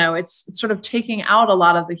really, it's sort of taking out a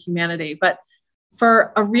lot of the humanity. But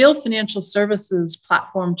for a real financial services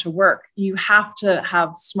platform to work, you have to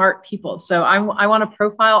have smart people. So I want to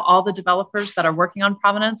profile all the developers that are working on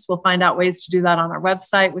Provenance. We'll find out ways to do that on our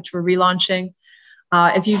website, which we're relaunching.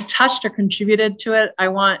 If you've touched or contributed to it, I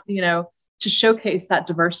want, to showcase that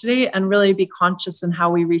diversity and really be conscious in how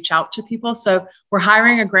we reach out to people. So we're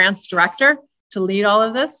hiring a grants director to lead all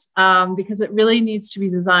of this because it really needs to be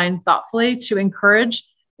designed thoughtfully to encourage,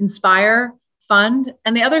 inspire, fund.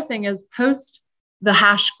 And the other thing is post the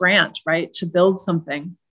hash grant, right, to build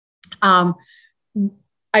something. I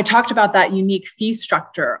talked about that unique fee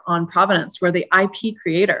structure on Provenance where the IP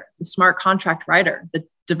creator, the smart contract writer, the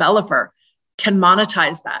developer can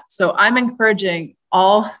monetize that. So I'm encouraging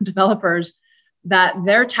all developers that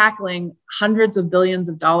they're tackling hundreds of billions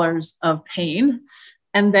of dollars of pain.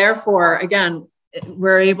 And therefore, again,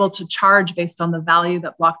 we're able to charge based on the value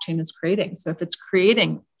that blockchain is creating. So if it's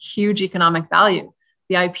creating huge economic value,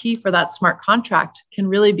 the IP for that smart contract can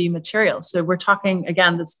really be material. So we're talking,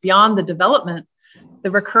 again, this beyond the development,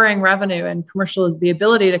 the recurring revenue and commercial is the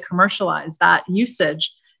ability to commercialize that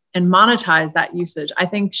usage and monetize that usage, I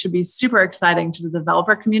think should be super exciting to the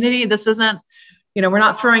developer community. This isn't, we're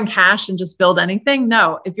not throwing cash and just build anything.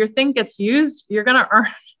 No, if your thing gets used, you're going to earn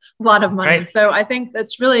a lot of money. Right. So I think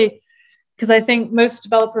that's really, because I think most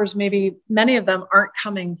developers, maybe many of them aren't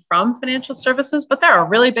coming from financial services, but there are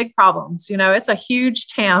really big problems. It's a huge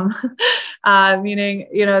TAM, meaning,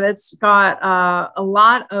 it's got a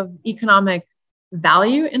lot of economic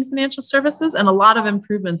value in financial services and a lot of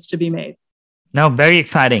improvements to be made. No, very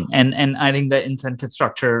exciting, and I think the incentive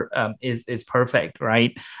structure is perfect,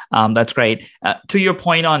 right? That's great. To your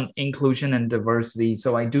point on inclusion and diversity,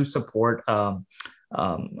 so I do support a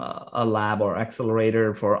lab or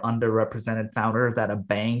accelerator for underrepresented founder that a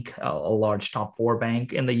bank, a large top 4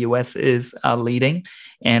 bank in the U.S. is leading,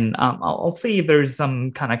 and I'll see if there's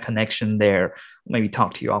some kind of connection there. Maybe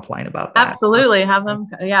talk to you offline about that. Absolutely, have them.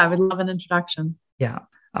 Yeah, I would love an introduction. Yeah.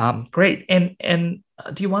 Great. And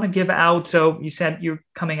do you want to give out? So you said you're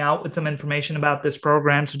coming out with some information about this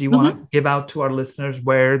program. So do you want to give out to our listeners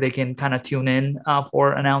where they can kind of tune in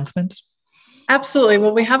for announcements? Absolutely.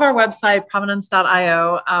 Well, we have our website,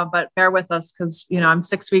 provenance.io, but bear with us because, I'm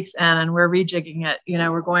 6 weeks in and we're rejigging it.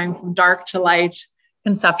 We're going from dark to light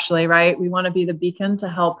conceptually, right? We want to be the beacon to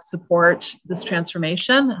help support this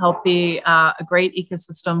transformation, help be a great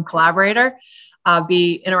ecosystem collaborator,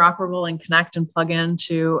 be interoperable and connect and plug in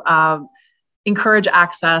to encourage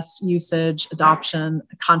access, usage, adoption,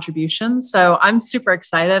 contributions. So I'm super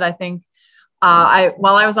excited. I think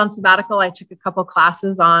while I was on sabbatical, I took a couple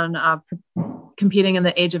classes on competing in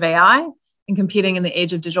the age of AI and competing in the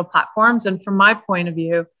age of digital platforms. And from my point of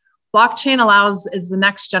view, blockchain is the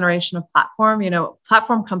next generation of platform.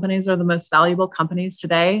 Platform companies are the most valuable companies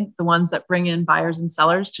today, the ones that bring in buyers and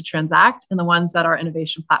sellers to transact, and the ones that are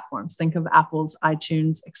innovation platforms. Think of Apple's,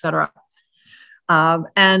 iTunes, et cetera.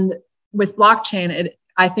 And with blockchain,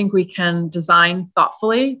 I think we can design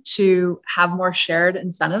thoughtfully to have more shared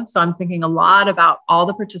incentives. So I'm thinking a lot about all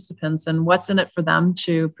the participants and what's in it for them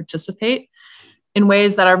to participate in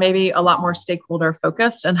ways that are maybe a lot more stakeholder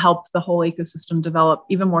focused and help the whole ecosystem develop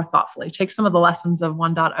even more thoughtfully. Take some of the lessons of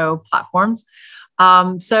 1.0 platforms.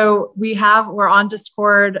 So we're on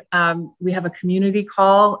Discord. We have a community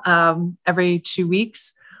call every 2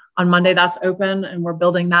 weeks. On Monday, that's open and we're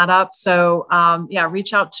building that up. So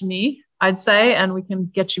reach out to me, I'd say, and we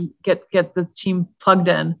can get the team plugged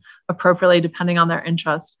in appropriately depending on their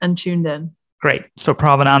interest and tuned in. Great. So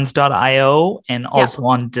provenance.io and also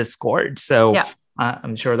on Discord. So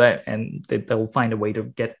I'm sure that they'll find a way to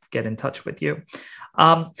get in touch with you.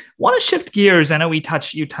 Want to shift gears. I know you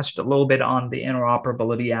touched a little bit on the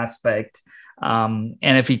interoperability aspect. And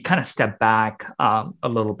if we kind of step back a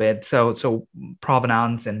little bit, so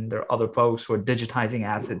Provenance and there are other folks who are digitizing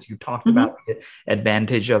assets. You talked about the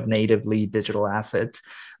advantage of natively digital assets,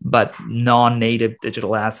 but non-native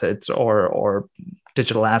digital assets or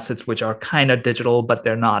digital assets which are kind of digital, but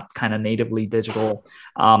they're not kind of natively digital.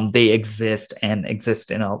 They exist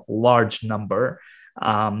in a large number.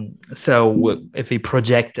 So if we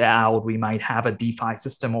project out, we might have a DeFi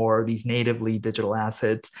system or these natively digital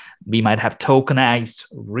assets. We might have tokenized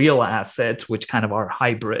real assets, which kind of are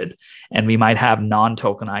hybrid. And we might have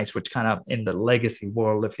non-tokenized, which kind of in the legacy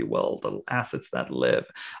world, if you will, the assets that live.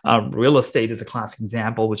 Real estate is a classic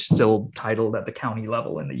example, which is still titled at the county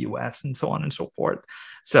level in the US and so on and so forth.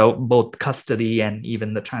 So both custody and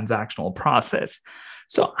even the transactional process.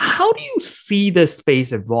 So how do you see this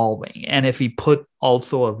space evolving? And if we put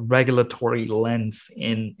also a regulatory lens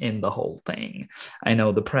in the whole thing, I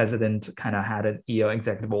know the president kind of had an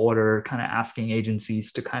executive order kind of asking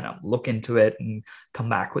agencies to kind of look into it and come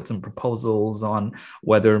back with some proposals on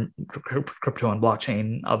whether crypto and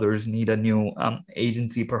blockchain, others need a new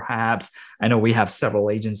agency perhaps. I know we have several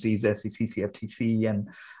agencies, SEC, CFTC, and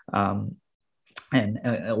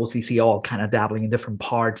OCC all kind of dabbling in different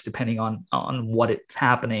parts depending on what it's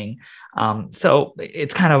happening. So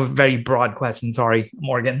it's kind of a very broad question. Sorry,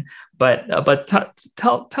 Morgan, but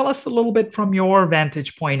tell us a little bit from your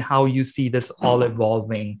vantage point how you see this all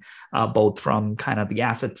evolving, both from kind of the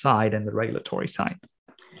asset side and the regulatory side.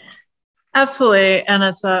 Absolutely, and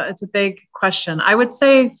it's a big question. I would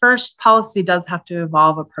say first, policy does have to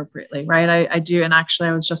evolve appropriately, right? I do, and actually,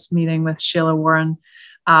 I was just meeting with Sheila Warren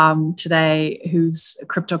today, who's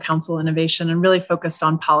Crypto Council Innovation and really focused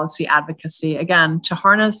on policy advocacy, again,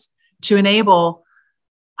 to enable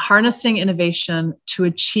harnessing innovation to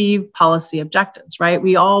achieve policy objectives, right?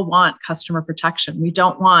 We all want customer protection. We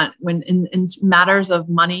don't want, when in matters of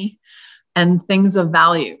money and things of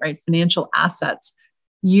value, right? Financial assets,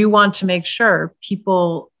 you want to make sure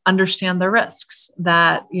people understand the risks,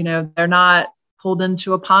 that, they're not pulled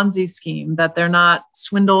into a Ponzi scheme, that they're not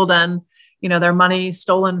swindled and their money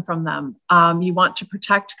stolen from them. You want to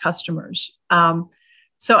protect customers.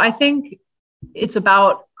 So I think it's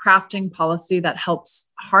about crafting policy that helps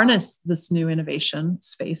harness this new innovation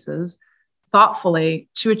spaces thoughtfully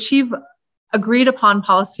to achieve agreed upon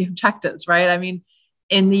policy objectives, right? I mean,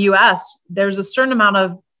 in the US, there's a certain amount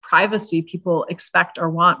of privacy people expect or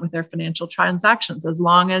want with their financial transactions. As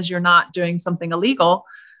long as you're not doing something illegal,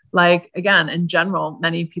 like, again, in general,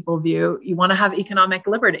 many people view you want to have economic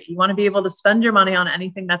liberty. You want to be able to spend your money on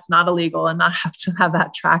anything that's not illegal and not have to have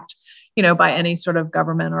that tracked, by any sort of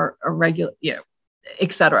government or regular,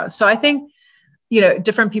 et cetera. So I think,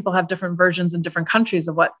 different people have different versions in different countries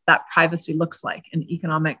of what that privacy looks like in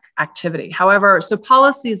economic activity. However, so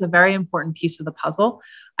policy is a very important piece of the puzzle.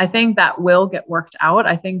 I think that will get worked out.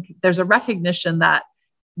 I think there's a recognition that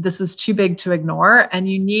this is too big to ignore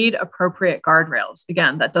and you need appropriate guardrails.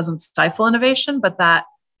 Again, that doesn't stifle innovation, but that,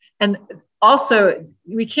 and also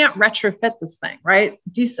we can't retrofit this thing, right?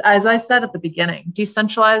 As I said at the beginning,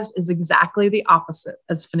 decentralized is exactly the opposite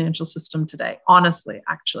as financial system today. Honestly,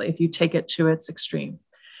 actually, if you take it to its extreme.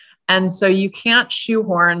 And so you can't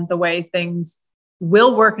shoehorn the way things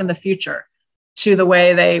will work in the future to the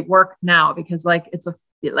way they work now, because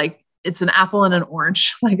it's an apple and an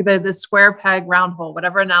orange, like the square peg, round hole,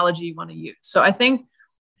 whatever analogy you want to use. So I think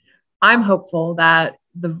I'm hopeful that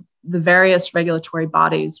the various regulatory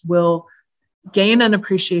bodies will gain an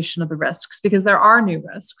appreciation of the risks, because there are new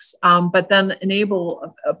risks, but then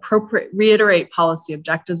enable reiterate policy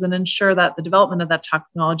objectives and ensure that the development of that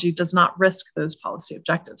technology does not risk those policy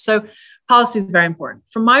objectives. So policy is very important.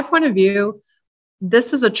 From my point of view,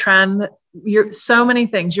 this is a trend. So many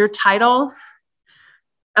things, your title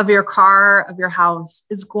of your car, of your house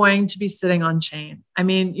is going to be sitting on chain. I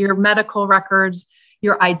mean, your medical records,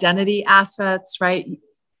 your identity assets, right?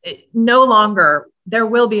 No longer, there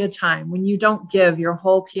will be a time when you don't give your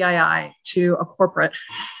whole PII to a corporate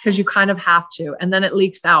because you kind of have to, and then it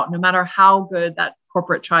leaks out no matter how good that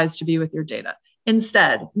corporate tries to be with your data.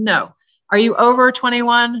 Instead, no. Are you over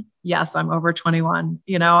 21? Yes, I'm over 21.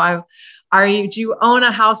 Do you own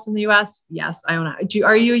a house in the US? Yes, I own a.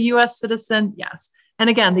 Are you a US citizen? Yes. And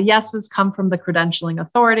again, the yeses come from the credentialing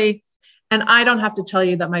authority. And I don't have to tell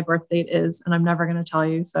you that my birth date is, and I'm never going to tell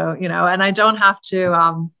you. So, and I don't have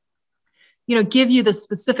to, give you the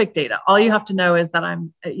specific data. All you have to know is that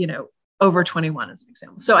I'm, over 21 as an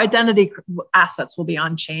example. So identity assets will be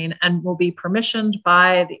on chain and will be permissioned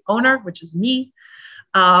by the owner, which is me,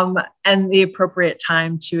 and the appropriate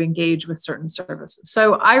time to engage with certain services.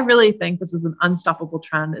 So I really think this is an unstoppable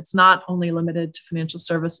trend. It's not only limited to financial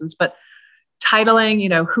services, but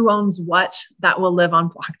titling, who owns what, that will live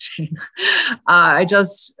on blockchain.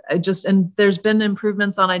 And there's been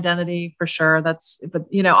improvements on identity for sure. But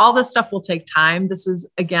all this stuff will take time. This is,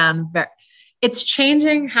 again, it's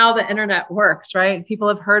changing how the internet works, right? People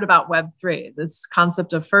have heard about Web3, this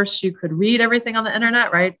concept of first you could read everything on the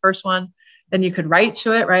internet, right? First one, then you could write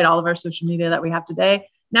to it, right? All of our social media that we have today.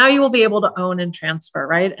 Now you will be able to own and transfer,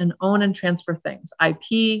 right? And own and transfer things,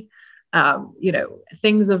 IP,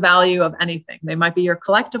 things of value of anything. They might be your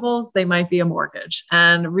collectibles, they might be a mortgage.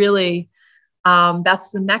 And really,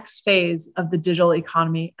 that's the next phase of the digital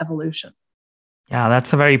economy evolution. Yeah,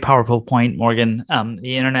 that's a very powerful point, Morgan.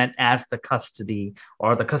 The internet as the custody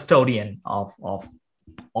or the custodian of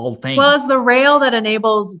all things. Well, as the rail that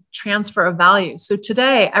enables transfer of value. So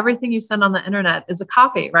today, everything you send on the internet is a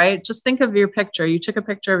copy, right? Just think of your picture. You took a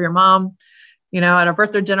picture of your mom, at a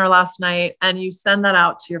birthday dinner last night, and you send that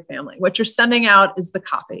out to your family. What you're sending out is the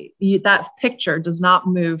copy. That picture does not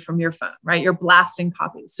move from your phone, right? You're blasting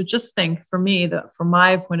copies. So just think, for me, from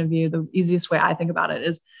my point of view, the easiest way I think about it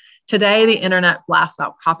is today the internet blasts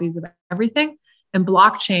out copies of everything, and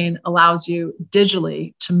blockchain allows you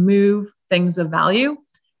digitally to move things of value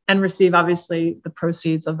and receive, obviously, the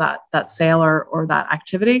proceeds of that sale or that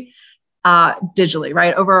activity. Digitally,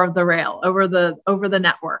 right? Over the rail, over the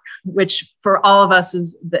network, which for all of us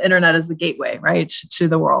is the internet is the gateway, right, to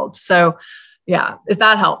the world. So yeah, if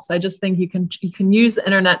that helps, I just think you can use the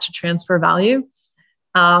internet to transfer value.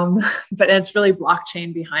 But it's really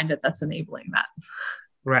blockchain behind it that's enabling that.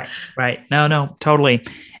 Right. No, totally.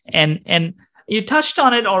 And you touched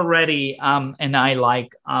on it already. And I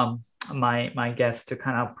like my guests to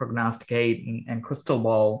kind of prognosticate and crystal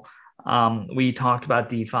ball. We talked about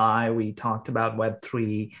DeFi, we talked about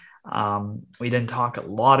Web3. We didn't talk a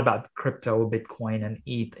lot about crypto, Bitcoin, and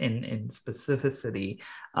ETH in specificity,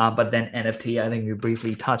 but then NFT, I think we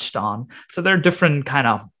briefly touched on. So there are different kind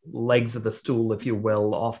of legs of the stool, if you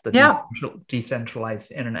will, of the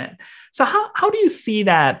decentralized internet. So how do you see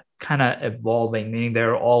that kind of evolving, meaning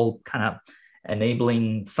they're all kind of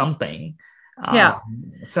enabling something?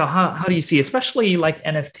 So how do you see, especially like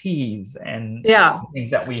NFTs and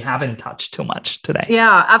things that we haven't touched too much today?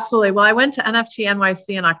 Yeah, absolutely. Well, I went to NFT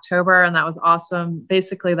NYC in October, and that was awesome.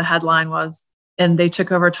 Basically, the headline was, and they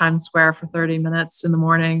took over Times Square for 30 minutes in the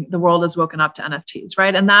morning. The world has woken up to NFTs,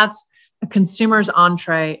 right? And that's a consumer's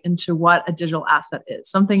entree into what a digital asset is,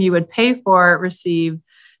 something you would pay for, receive,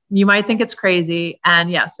 You might think it's crazy.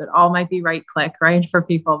 And yes, it all might be right click, right, for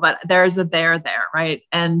people, but there's a there, right?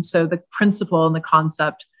 And so the principle and the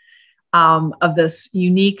concept of this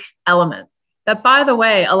unique element that, by the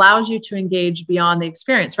way, allows you to engage beyond the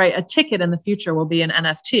experience, right? A ticket in the future will be an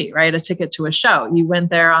NFT, right? A ticket to a show. You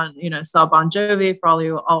went there on, saw Bon Jovi, for all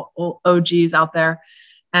you all OGs out there.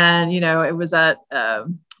 And, it was at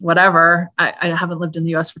whatever. I haven't lived in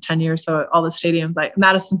the US for 10 years. So all the stadiums, like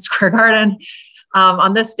Madison Square Garden,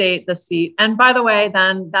 on this date, the seat. And by the way,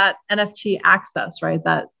 then that NFT access, right?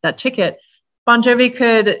 That ticket, Bon Jovi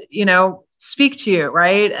could, speak to you,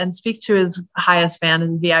 right? And speak to his highest fan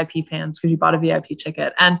and VIP fans because you bought a VIP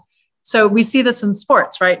ticket. And so we see this in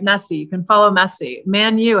sports, right? Messi, you can follow Messi.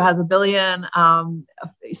 Man U has 1 billion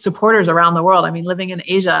supporters around the world. I mean, living in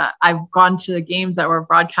Asia, I've gone to the games that were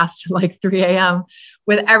broadcast at like 3 a.m.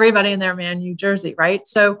 with everybody in their Man U jersey, right?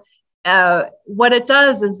 So what it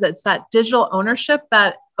does is that it's that digital ownership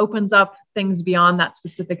that opens up things beyond that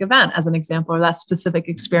specific event, as an example, or that specific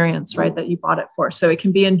experience, right, that you bought it for. So it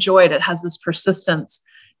can be enjoyed. It has this persistence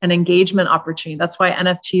and engagement opportunity. That's why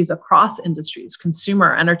NFTs across industries,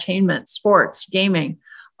 consumer, entertainment, sports, gaming,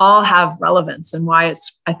 all have relevance, and why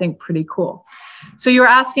it's, I think, pretty cool. So you were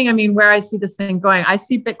asking, where I see this thing going. I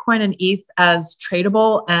see Bitcoin and ETH as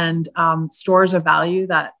tradable and stores of value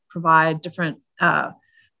that provide different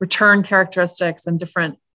return characteristics and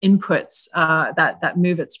different inputs that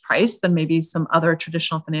move its price than maybe some other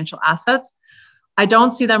traditional financial assets. I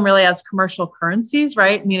don't see them really as commercial currencies,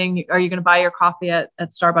 right? Meaning, are you going to buy your coffee at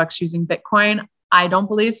Starbucks using Bitcoin? I don't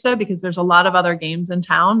believe so, because there's a lot of other games in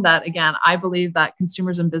town that, again, I believe that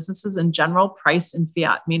consumers and businesses in general price in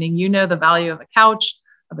fiat, meaning the value of a couch,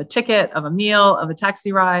 of a ticket, of a meal, of a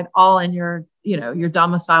taxi ride, all in your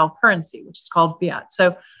domicile currency, which is called fiat.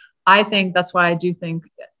 So I think that's why I do think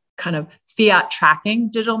kind of fiat tracking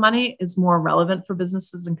digital money is more relevant for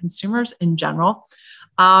businesses and consumers in general.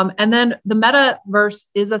 And then the metaverse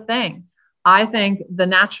is a thing. I think the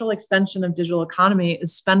natural extension of digital economy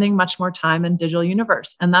is spending much more time in digital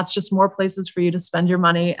universe. And that's just more places for you to spend your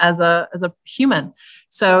money as a human.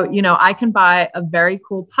 So, I can buy a very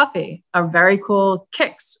cool puffy, a very cool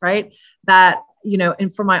Kicks, right? That,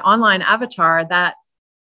 and for my online avatar, that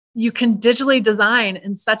you can digitally design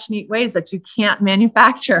in such neat ways that you can't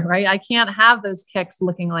manufacture, right? I can't have those Kicks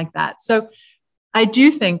looking like that. So I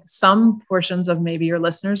do think some portions of maybe your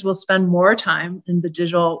listeners will spend more time in the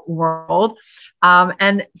digital world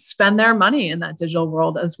and spend their money in that digital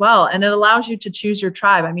world as well. And it allows you to choose your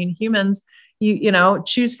tribe. Humans, you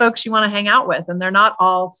choose folks you want to hang out with, and they're not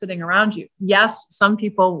all sitting around you. Yes, some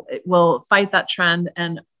people will fight that trend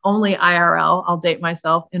and only IRL, I'll date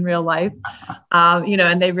myself, in real life,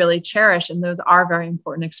 and they really cherish, and those are very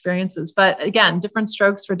important experiences. But again, different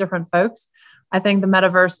strokes for different folks. I think the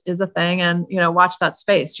metaverse is a thing, and, watch that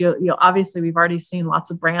space. You'll obviously, we've already seen lots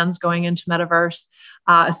of brands going into metaverse,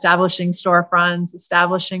 establishing storefronts,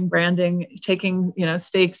 establishing branding, taking,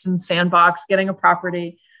 stakes in Sandbox, getting a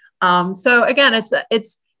property. So again, it's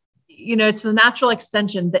the natural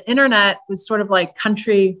extension. The internet was sort of like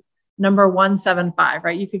country number 175,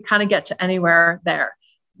 right? You could kind of get to anywhere there.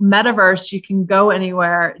 Metaverse, you can go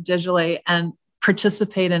anywhere digitally and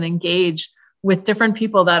participate and engage with different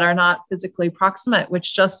people that are not physically proximate,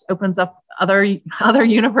 which just opens up other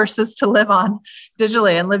universes to live on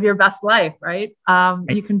digitally and live your best life, right?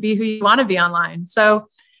 You can be who you want to be online. So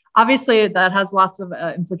obviously that has lots of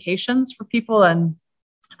implications for people, and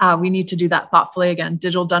we need to do that thoughtfully. Again,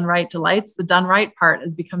 digital done right delights. The done right part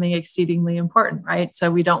is becoming exceedingly important, right?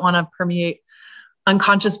 So we don't want to permeate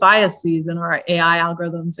unconscious biases in our AI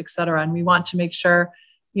algorithms, et cetera. And we want to make sure,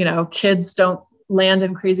 kids don't land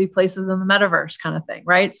in crazy places in the metaverse kind of thing,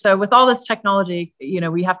 right? So with all this technology,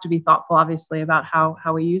 we have to be thoughtful, obviously, about how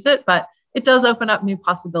we use it, but it does open up new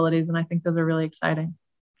possibilities. And I think those are really exciting.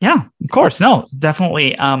 Yeah, of course. No,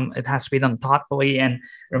 definitely. It has to be done thoughtfully, and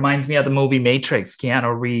reminds me of the movie Matrix,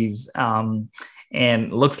 Keanu Reeves.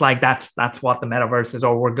 And looks like that's what the metaverse is,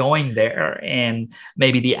 or we're going there. And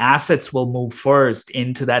maybe the assets will move first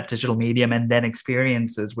into that digital medium, and then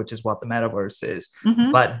experiences, which is what the metaverse is.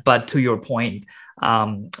 Mm-hmm. But to your point,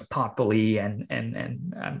 thoughtfully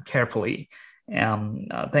and carefully.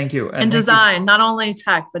 Thank you. And design, not only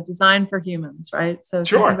tech, but design for humans, right? So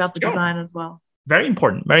thinking about the design as well. Very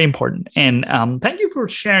important, very important. And thank you for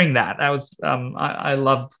sharing that. I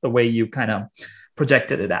loved the way you kind of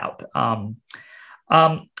projected it out.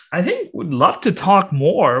 I think we'd love to talk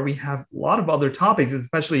more. We have a lot of other topics,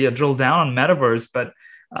 especially drill down on metaverse, but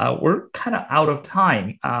we're kind of out of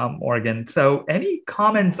time, Morgan. So any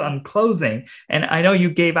comments on closing? And I know you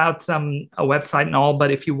gave out a website and all,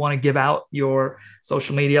 but if you want to give out your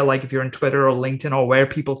social media, like if you're on Twitter or LinkedIn or where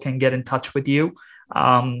people can get in touch with you,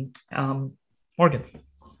 Morgan.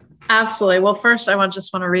 Absolutely. Well, first, I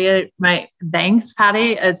just want to reiterate my thanks,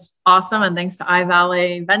 Patty. It's awesome. And thanks to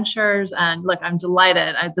iValley Ventures. And look, I'm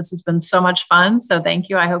delighted. This has been so much fun. So thank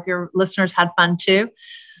you. I hope your listeners had fun too.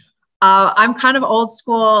 I'm kind of old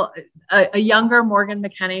school. A younger Morgan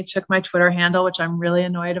McKenney took my Twitter handle, which I'm really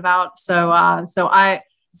annoyed about. So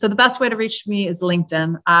the best way to reach me is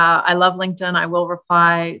LinkedIn. I love LinkedIn. I will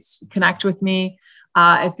reply, connect with me.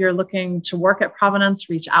 If you're looking to work at Provenance,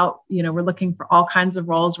 reach out. We're looking for all kinds of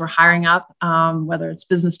roles. We're hiring up, whether it's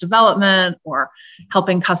business development or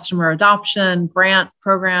helping customer adoption, grant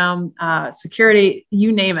program, security,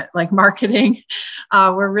 you name it, like marketing.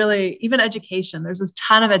 We're really, even education. There's a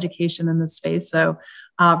ton of education in this space. So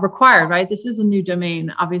required, right? This is a new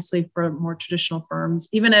domain, obviously, for more traditional firms,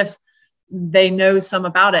 even if they know some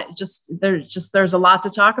about it. There's a lot to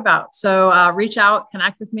talk about. So reach out,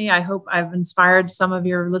 connect with me. I hope I've inspired some of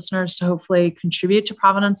your listeners to hopefully contribute to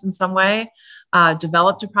Provenance in some way,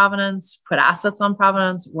 develop to Provenance, put assets on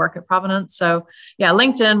Provenance, work at Provenance. So yeah,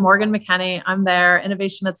 LinkedIn, Morgan McKenney, I'm there.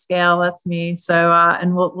 Innovation at Scale, that's me. So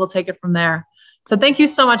and we'll take it from there. So thank you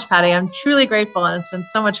so much, Patty. I'm truly grateful, and it's been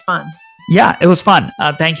so much fun. Yeah, it was fun.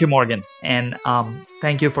 Thank you, Morgan, and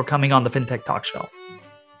thank you for coming on the FinTech Talk Show.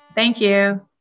 Thank you.